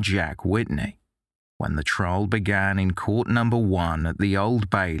Duddy and Jack Whitney when the trial began in Court Number 1 at the Old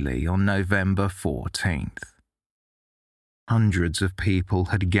Bailey on November 14th. Hundreds of people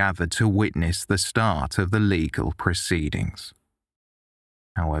had gathered to witness the start of the legal proceedings.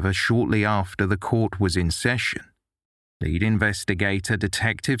 However, shortly after the court was in session, lead investigator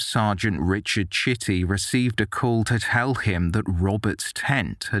Detective Sergeant Richard Chitty received a call to tell him that Roberts'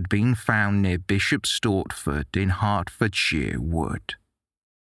 tent had been found near Bishop Stortford in Hertfordshire Wood.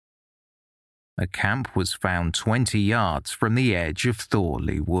 A camp was found 20 yards from the edge of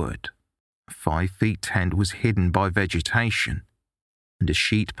Thorley Wood. A 5-foot tent was hidden by vegetation, and a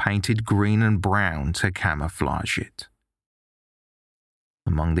sheet painted green and brown to camouflage it.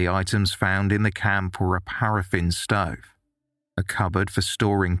 Among the items found in the camp were a paraffin stove, a cupboard for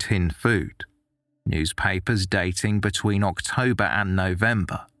storing tinned food, newspapers dating between October and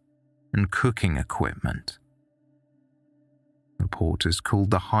November, and cooking equipment. Reporters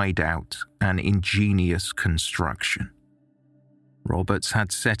called the hideout an ingenious construction. Roberts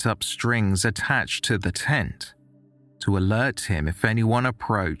had set up strings attached to the tent to alert him if anyone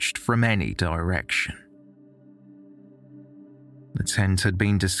approached from any direction. The tent had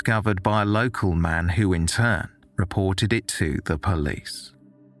been discovered by a local man who, in turn, reported it to the police.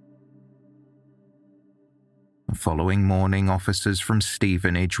 The following morning, officers from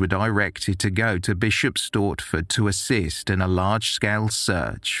Stevenage were directed to go to Bishop Stortford to assist in a large-scale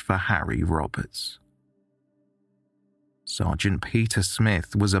search for Harry Roberts. Sergeant Peter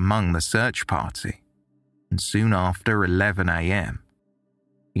Smith was among the search party, and soon after 11 a.m.,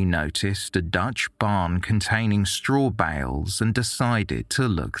 he noticed a Dutch barn containing straw bales and decided to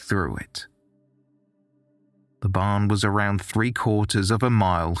look through it. The barn was around 3/4 of a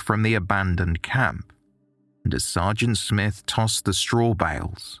mile from the abandoned camp, and as Sergeant Smith tossed the straw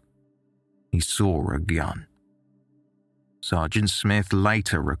bales, he saw a gun. Sergeant Smith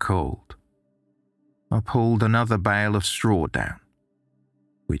later recalled, "I pulled another bale of straw down,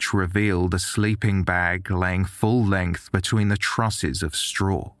 which revealed a sleeping bag laying full length between the trusses of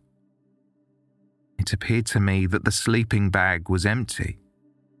straw. It appeared to me that the sleeping bag was empty,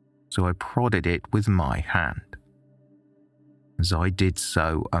 so I prodded it with my hand. As I did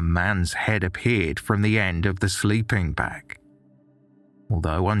so, a man's head appeared from the end of the sleeping bag.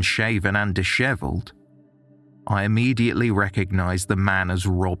 Although unshaven and dishevelled, I immediately recognised the man as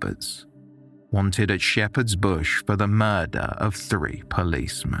Roberts, wanted at Shepherd's Bush for the murder of 3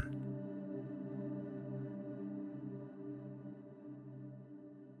 policemen."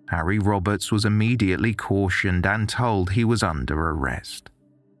 Harry Roberts was immediately cautioned and told he was under arrest.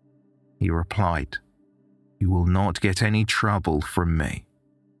 He replied, "You will not get any trouble from me.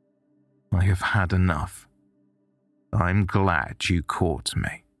 I have had enough. I'm glad you caught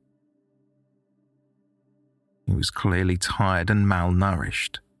me." He was clearly tired and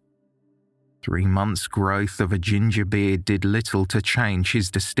malnourished. 3 months' growth of a ginger beard did little to change his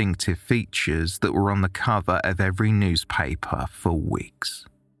distinctive features that were on the cover of every newspaper for weeks.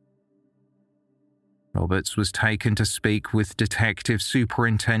 Roberts was taken to speak with Detective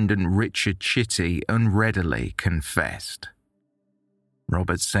Superintendent Richard Chitty and readily confessed.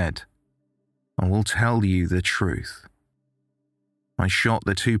 Roberts said, "I will tell you the truth. I shot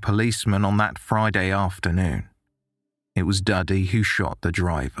the 2 policemen on that Friday afternoon. It was Duddy who shot the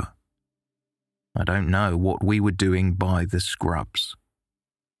driver. I don't know what we were doing by the Scrubs.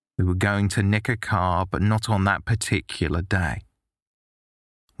 We were going to nick a car, but not on that particular day.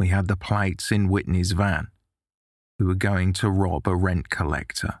 We had the plates in Whitney's van. We were going to rob a rent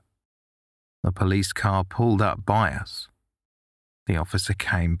collector. The police car pulled up by us. The officer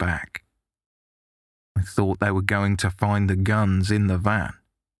came back. I thought they were going to find the guns in the van.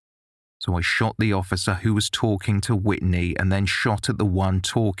 So I shot the officer who was talking to Whitney and then shot at the one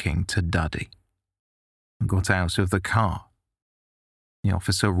talking to Duddy. I got out of the car. The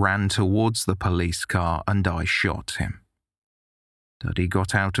officer ran towards the police car and I shot him. Duddy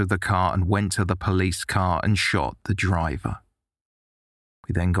got out of the car and went to the police car and shot the driver.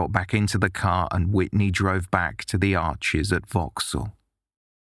 We then got back into the car and Whitney drove back to the Arches at Vauxhall.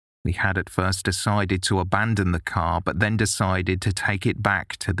 We had at first decided to abandon the car, but then decided to take it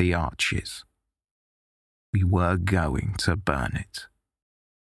back to the Arches. We were going to burn it.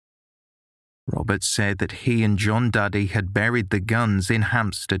 Robert said that he and John Duddy had buried the guns in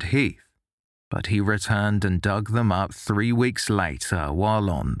Hampstead Heath, but he returned and dug them up 3 weeks later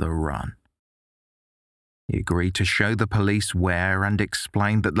while on the run. He agreed to show the police where and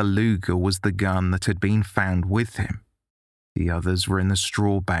explained that the Luger was the gun that had been found with him. The others were in the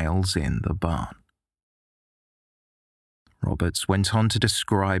straw bales in the barn. Roberts went on to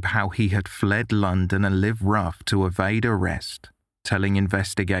describe how he had fled London and lived rough to evade arrest, telling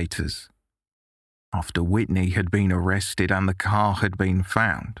investigators, "After Whitney had been arrested and the car had been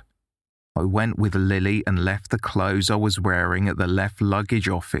found, I went with Lily and left the clothes I was wearing at the left luggage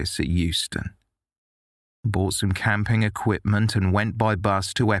office at Euston. Bought some camping equipment and went by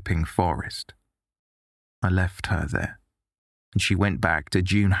bus to Epping Forest. I left her there, and she went back to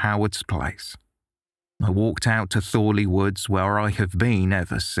June Howard's place. I walked out to Thorley Woods, where I have been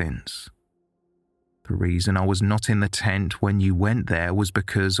ever since. The reason I was not in the tent when you went there was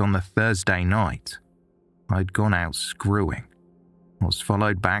because on the Thursday night, I'd gone out screwing. I was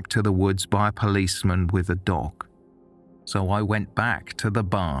followed back to the woods by a policeman with a dog. So I went back to the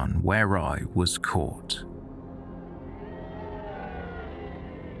barn where I was caught."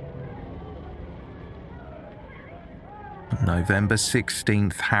 On November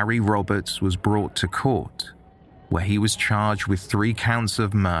 16th, Harry Roberts was brought to court, where he was charged with 3 counts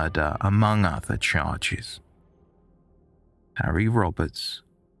of murder, among other charges. Harry Roberts,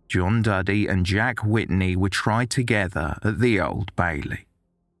 John Duddy and Jack Whitney were tried together at the Old Bailey.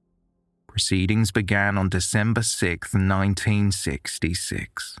 Proceedings began on December 6,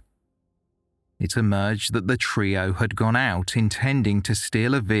 1966. It emerged that the trio had gone out intending to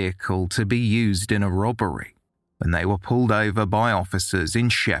steal a vehicle to be used in a robbery when they were pulled over by officers in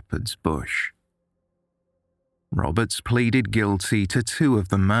Shepherd's Bush. Roberts pleaded guilty to 2 of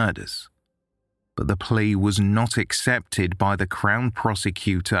the murders, but the plea was not accepted by the Crown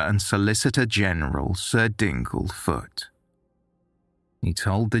Prosecutor and Solicitor General Sir Dingle Foote. He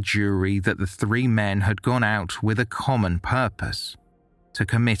told the jury that the 3 men had gone out with a common purpose, to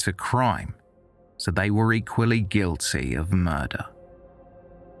commit a crime, so they were equally guilty of murder.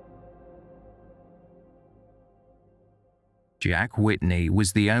 Jack Whitney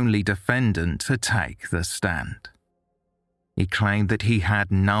was the only defendant to take the stand. He claimed that he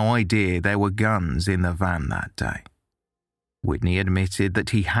had no idea there were guns in the van that day. Whitney admitted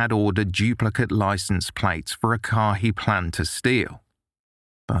that he had ordered duplicate license plates for a car he planned to steal,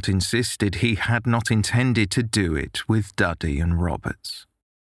 but insisted he had not intended to do it with Duddy and Roberts.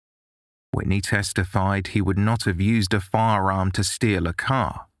 Whitney testified he would not have used a firearm to steal a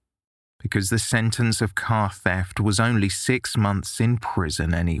car, because the sentence of car theft was only 6 months in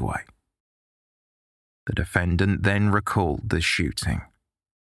prison anyway. The defendant then recalled the shooting.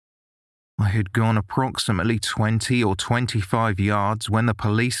 "I had gone approximately 20 or 25 yards when the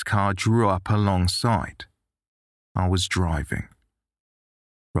police car drew up alongside. I was driving.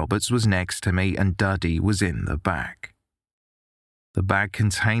 Roberts was next to me and Duddy was in the back. The bag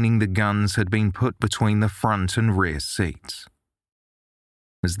containing the guns had been put between the front and rear seats.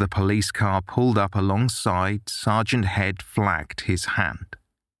 As the police car pulled up alongside, Sergeant Head flagged his hand.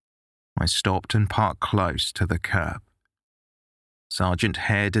 I stopped and parked close to the curb. Sergeant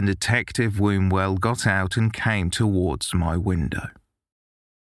Head and Detective Wombwell got out and came towards my window.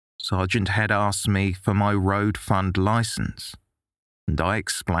 Sergeant Head asked me for my road fund license, and I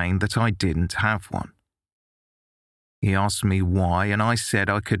explained that I didn't have one. He asked me why, and I said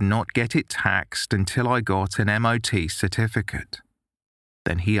I could not get it taxed until I got an MOT certificate.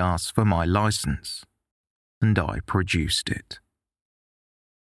 Then he asked for my license, and I produced it.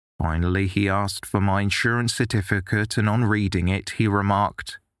 Finally, he asked for my insurance certificate, and on reading it, he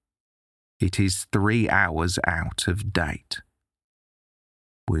remarked, "It is 3 hours out of date."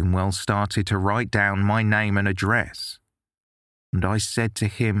 Wombwell started to write down my name and address, and I said to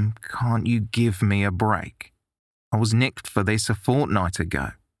him, "Can't you give me a break? I was nicked for this a fortnight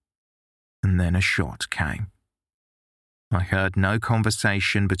ago." And then a shot came. I heard no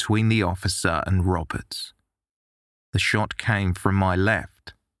conversation between the officer and Roberts. The shot came from my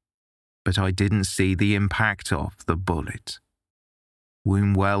left, but I didn't see the impact of the bullet.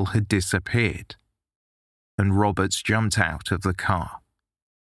 Wombwell had disappeared, and Roberts jumped out of the car.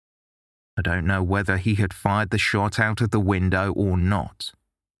 I don't know whether he had fired the shot out of the window or not.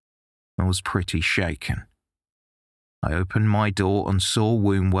 I was pretty shaken. I opened my door and saw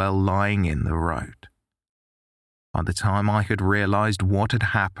Wombwell lying in the road. By the time I had realised what had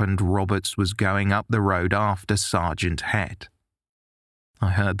happened, Roberts was going up the road after Sergeant Head.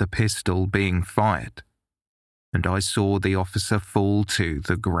 I heard the pistol being fired, and I saw the officer fall to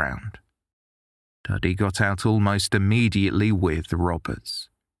the ground. Duddy got out almost immediately with Roberts.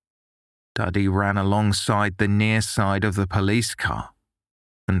 Duddy ran alongside the near side of the police car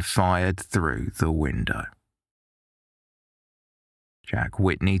and fired through the window. Jack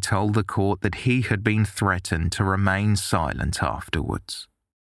Whitney told the court that he had been threatened to remain silent afterwards.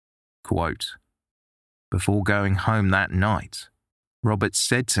 Quote, "Before going home that night, Roberts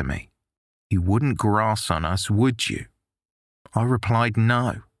said to me, 'You wouldn't grass on us, would you?' I replied,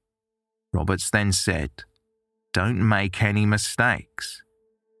 'No.' Roberts then said, 'Don't make any mistakes.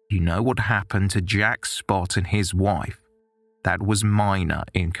 You know what happened to Jack Spott and his wife? That was minor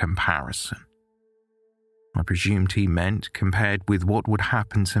in comparison.' I presumed he meant compared with what would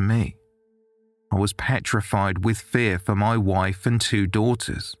happen to me. I was petrified with fear for my wife and 2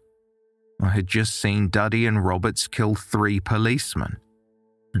 daughters. I had just seen Duddy and Roberts kill 3 policemen,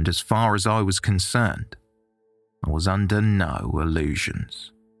 and as far as I was concerned, I was under no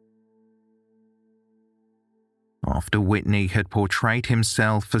illusions." After Whitney had portrayed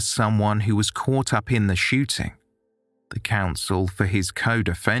himself as someone who was caught up in the shooting, the counsel for his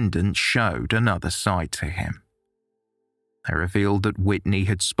co-defendant showed another side to him. They revealed that Whitney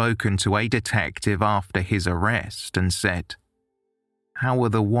had spoken to a detective after his arrest and said, "How are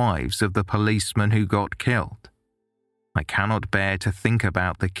the wives of the policemen who got killed? I cannot bear to think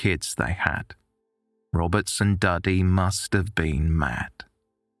about the kids they had. Roberts and Duddy must have been mad."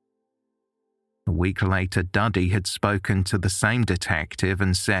 A week later, Duddy had spoken to the same detective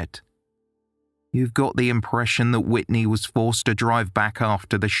and said, "You've got the impression that Whitney was forced to drive back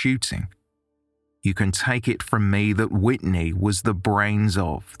after the shooting. You can take it from me that Whitney was the brains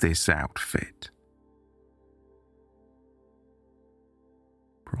of this outfit."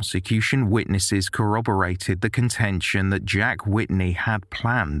 Prosecution witnesses corroborated the contention that Jack Whitney had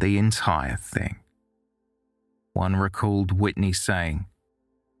planned the entire thing. One recalled Whitney saying,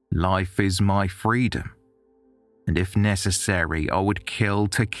 "Life is my freedom, and if necessary, I would kill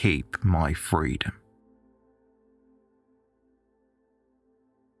to keep my freedom."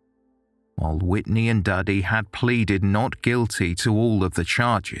 While Whitney and Duddy had pleaded not guilty to all of the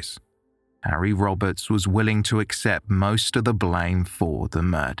charges, Harry Roberts was willing to accept most of the blame for the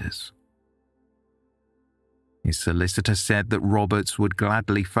murders. His solicitor said that Roberts would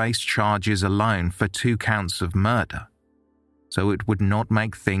gladly face charges alone for 2 counts of murder, so it would not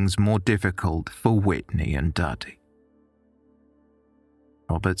make things more difficult for Whitney and Duddy.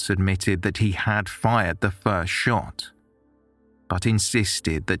 Roberts admitted that he had fired the first shot, but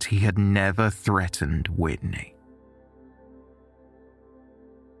insisted that he had never threatened Whitney.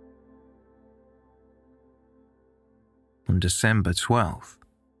 On December 12th,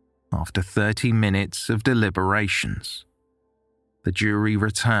 after 30 minutes of deliberations, the jury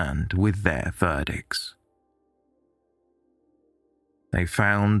returned with their verdicts. They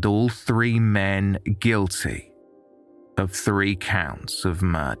found all 3 men guilty of 3 counts of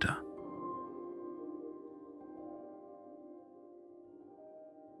murder.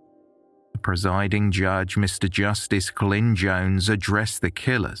 The presiding judge, Mr. Justice Glyn Jones, addressed the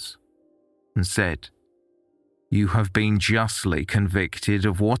killers and said, "You have been justly convicted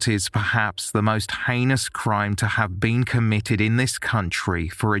of what is perhaps the most heinous crime to have been committed in this country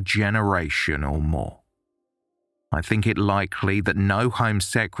for a generation or more. I think it likely that no Home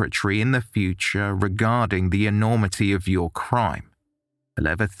Secretary in the future, regarding the enormity of your crime, will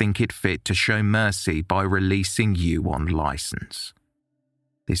ever think it fit to show mercy by releasing you on license.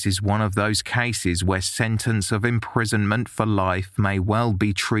 This is one of those cases where sentence of imprisonment for life may well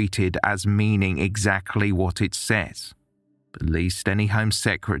be treated as meaning exactly what it says. But least any Home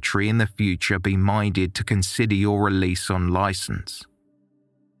Secretary in the future be minded to consider your release on license.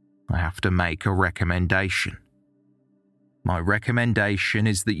 I have to make a recommendation. My recommendation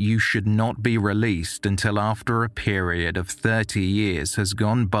is that you should not be released until after a period of 30 years has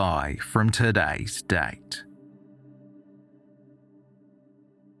gone by from today's date."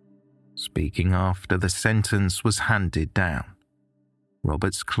 Speaking after the sentence was handed down,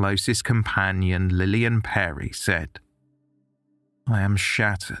 Robert's closest companion, Lillian Perry, said, "I am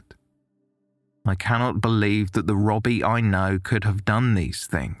shattered. I cannot believe that the Robbie I know could have done these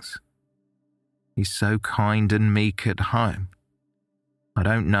things. He's so kind and meek at home, I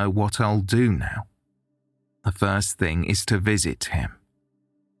don't know what I'll do now. The first thing is to visit him,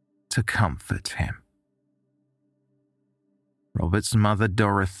 to comfort him. Robert's mother,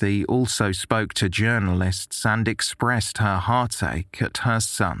 Dorothy, also spoke to journalists and expressed her heartache at her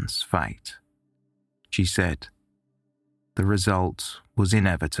son's fate. She said, "The result was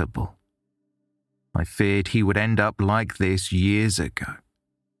inevitable. I feared he would end up like this years ago.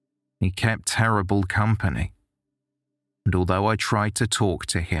 He kept terrible company, and although I tried to talk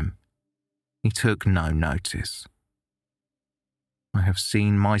to him, he took no notice. I have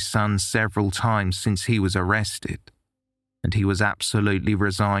seen my son several times since he was arrested, and he was absolutely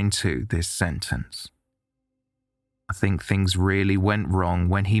resigned to this sentence. I think things really went wrong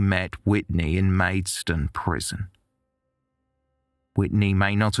when he met Whitney in Maidstone prison. Whitney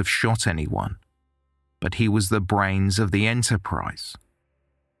may not have shot anyone, but he was the brains of the enterprise.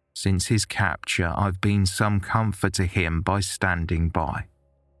 Since his capture, I've been some comfort to him by standing by.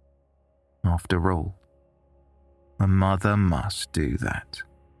 After all, a mother must do that."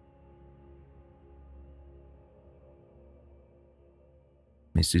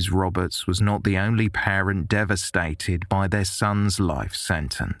 Mrs. Roberts was not the only parent devastated by their son's life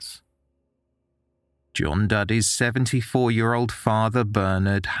sentence. John Duddy's 74-year-old father,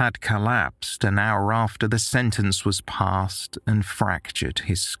 Bernard, had collapsed an hour after the sentence was passed and fractured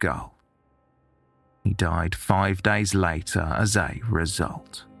his skull. He died 5 days later as a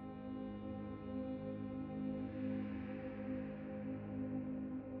result.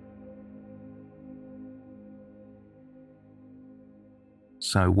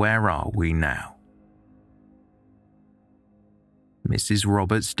 So where are we now? Mrs.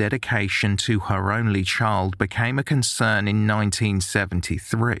 Roberts' dedication to her only child became a concern in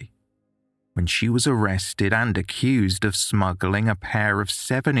 1973, when she was arrested and accused of smuggling a pair of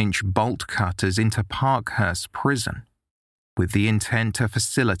 7-inch bolt cutters into Parkhurst Prison, with the intent to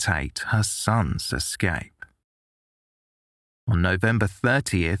facilitate her son's escape. On November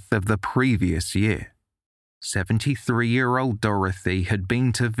 30th of the previous year, 73-year-old Dorothy had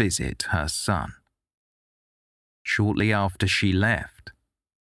been to visit her son. Shortly after she left,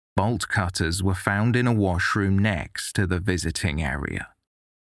 bolt cutters were found in a washroom next to the visiting area.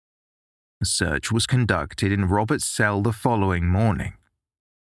 A search was conducted in Robert's cell the following morning,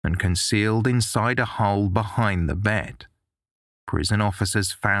 and concealed inside a hole behind the bed, prison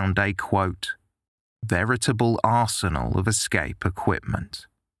officers found a, quote, "veritable arsenal of escape equipment."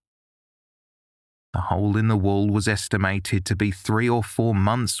 The hole in the wall was estimated to be 3 or 4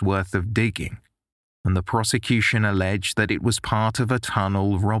 months' worth of digging, and the prosecution alleged that it was part of a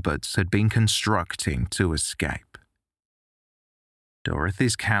tunnel Roberts had been constructing to escape.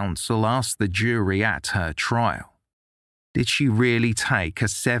 Dorothy's counsel asked the jury at her trial, did she really take a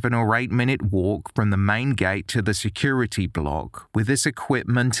 7 or 8 minute walk from the main gate to the security block with this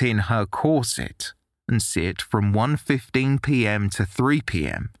equipment in her corset and sit from 1:15 p.m. to 3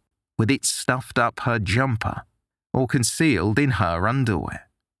 p.m. with it stuffed up her jumper or concealed in her underwear?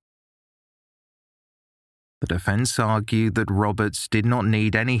 The defense argued that Roberts did not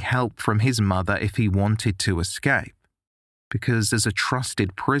need any help from his mother if he wanted to escape, because as a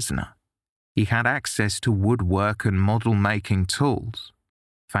trusted prisoner, he had access to woodwork and model-making tools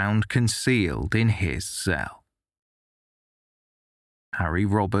found concealed in his cell. Harry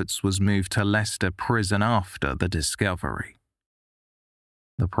Roberts was moved to Leicester Prison after the discovery.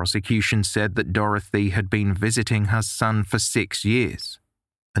 The prosecution said that Dorothy had been visiting her son for 6 years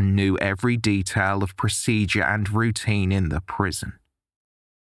and knew every detail of procedure and routine in the prison.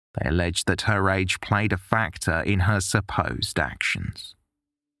 They alleged that her age played a factor in her supposed actions.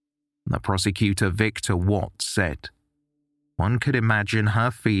 The prosecutor, Victor Watt, said, "One could imagine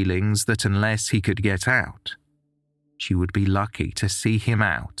her feelings that unless he could get out, she would be lucky to see him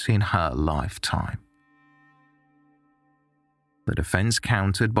out in her lifetime." The defense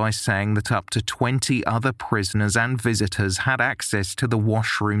countered by saying that up to 20 other prisoners and visitors had access to the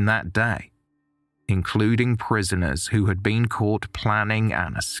washroom that day, including prisoners who had been caught planning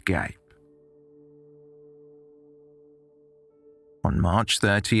an escape. On March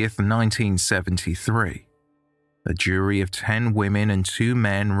 30th, 1973, a jury of 10 women and 2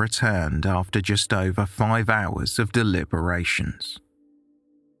 men returned after just over 5 hours of deliberations.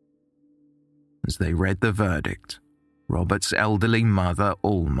 As they read the verdict, Robert's elderly mother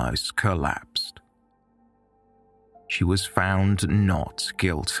almost collapsed. She was found not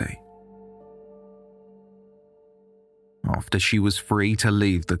guilty. After she was free to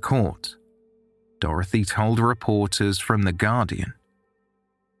leave the court, Dorothy told reporters from The Guardian,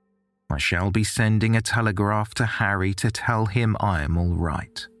 "I shall be sending a telegraph to Harry to tell him I am all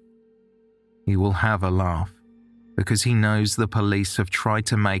right. He will have a laugh, because he knows the police have tried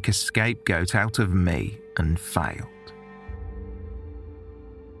to make a scapegoat out of me and failed.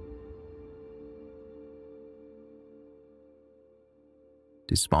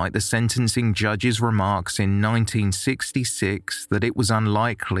 Despite the sentencing judge's remarks in 1966 that it was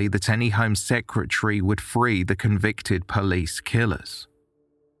unlikely that any Home Secretary would free the convicted police killers,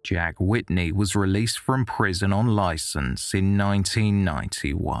 Jack Whitney was released from prison on licence in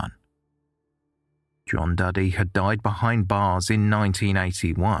 1991. John Duddy had died behind bars in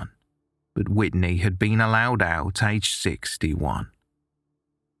 1981, but Whitney had been allowed out aged 61.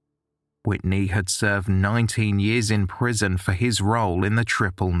 Whitney had served 19 years in prison for his role in the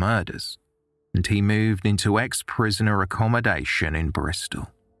triple murders, and he moved into ex-prisoner accommodation in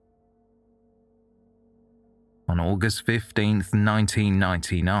Bristol. On August 15,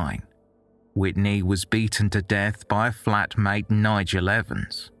 1999, Whitney was beaten to death by a flatmate Nigel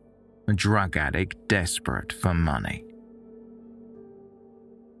Evans, a drug addict desperate for money.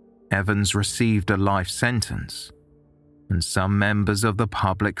 Evans received a life sentence, and some members of the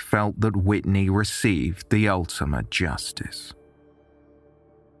public felt that Whitney received the ultimate justice.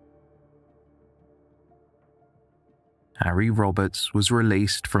 Harry Roberts was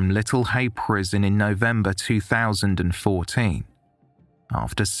released from Little Hay Prison in November 2014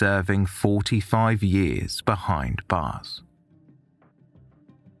 after serving 45 years behind bars.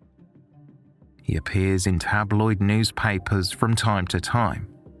 He appears in tabloid newspapers from time to time,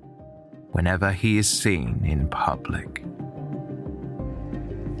 whenever he is seen in public.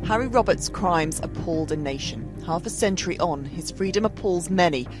 Harry Roberts' crimes appalled a nation. Half a century on, his freedom appalls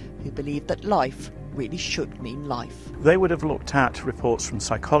many who believe that life really should mean life. They would have looked at reports from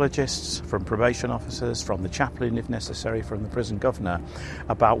psychologists, from probation officers, from the chaplain if necessary, from the prison governor,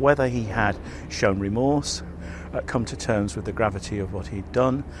 about whether he had shown remorse, come to terms with the gravity of what he'd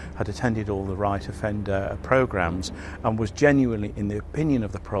done, had attended all the right offender programs, and was genuinely, in the opinion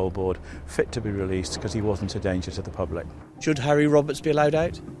of the parole board, fit to be released because he wasn't a danger to the public. Should Harry Roberts be allowed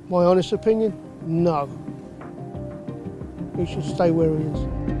out? My honest opinion, no. He should stay where he is.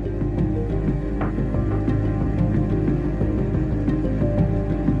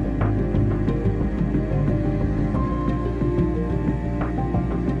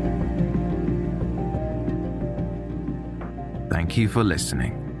 Thank you for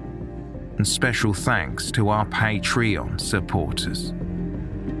listening, and special thanks to our Patreon supporters.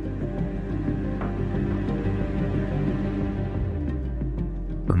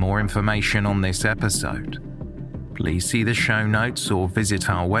 For more information on this episode, please see the show notes or visit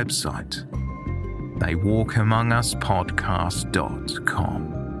our website,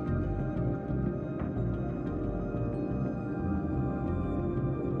 theywalkamonguspodcast.com.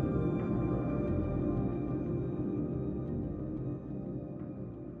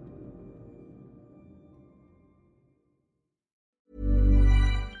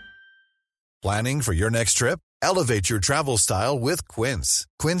 Planning for your next trip? Elevate your travel style with Quince.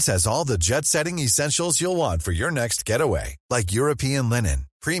 Quince has all the jet-setting essentials you'll want for your next getaway, like European linen,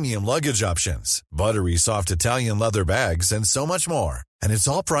 premium luggage options, buttery soft Italian leather bags, and so much more. And it's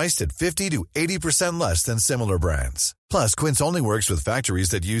all priced at 50 to 80% less than similar brands. Plus, Quince only works with factories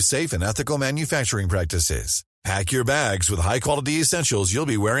that use safe and ethical manufacturing practices. Pack your bags with high-quality essentials you'll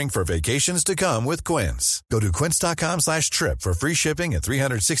be wearing for vacations to come with Quince. Go to quince.com/trip for free shipping and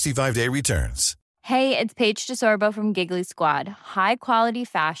 365-day returns. Hey, it's Paige DeSorbo from Giggly Squad. High quality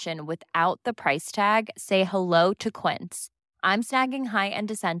fashion without the price tag. Say hello to Quince. I'm snagging high-end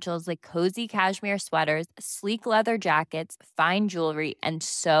essentials like cozy cashmere sweaters, sleek leather jackets, fine jewelry, and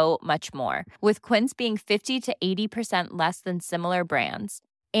so much more. With Quince being 50 to 80% less than similar brands.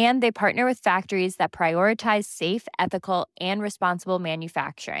 And they partner with factories that prioritize safe, ethical, and responsible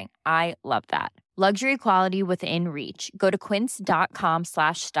manufacturing. I love that. Luxury quality within reach. Go to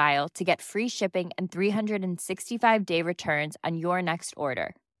quince.com/style to get free shipping and 365-day returns on your next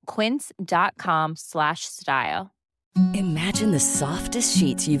order. Quince.com/style. Imagine the softest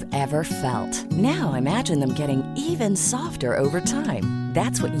sheets you've ever felt. Now imagine them getting even softer over time.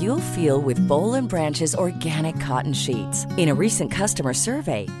 That's what you'll feel with Boll & Branch's organic cotton sheets. In a recent customer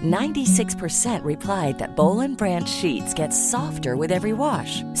survey, 96% replied that Boll & Branch sheets get softer with every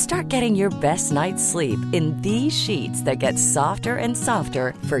wash. Start getting your best night's sleep in these sheets that get softer and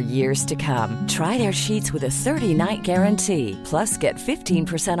softer for years to come. Try their sheets with a 30-night guarantee. Plus, get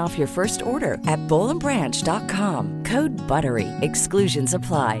 15% off your first order at bollandbranch.com. Code BUTTERY. Exclusions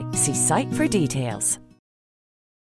apply. See site for details.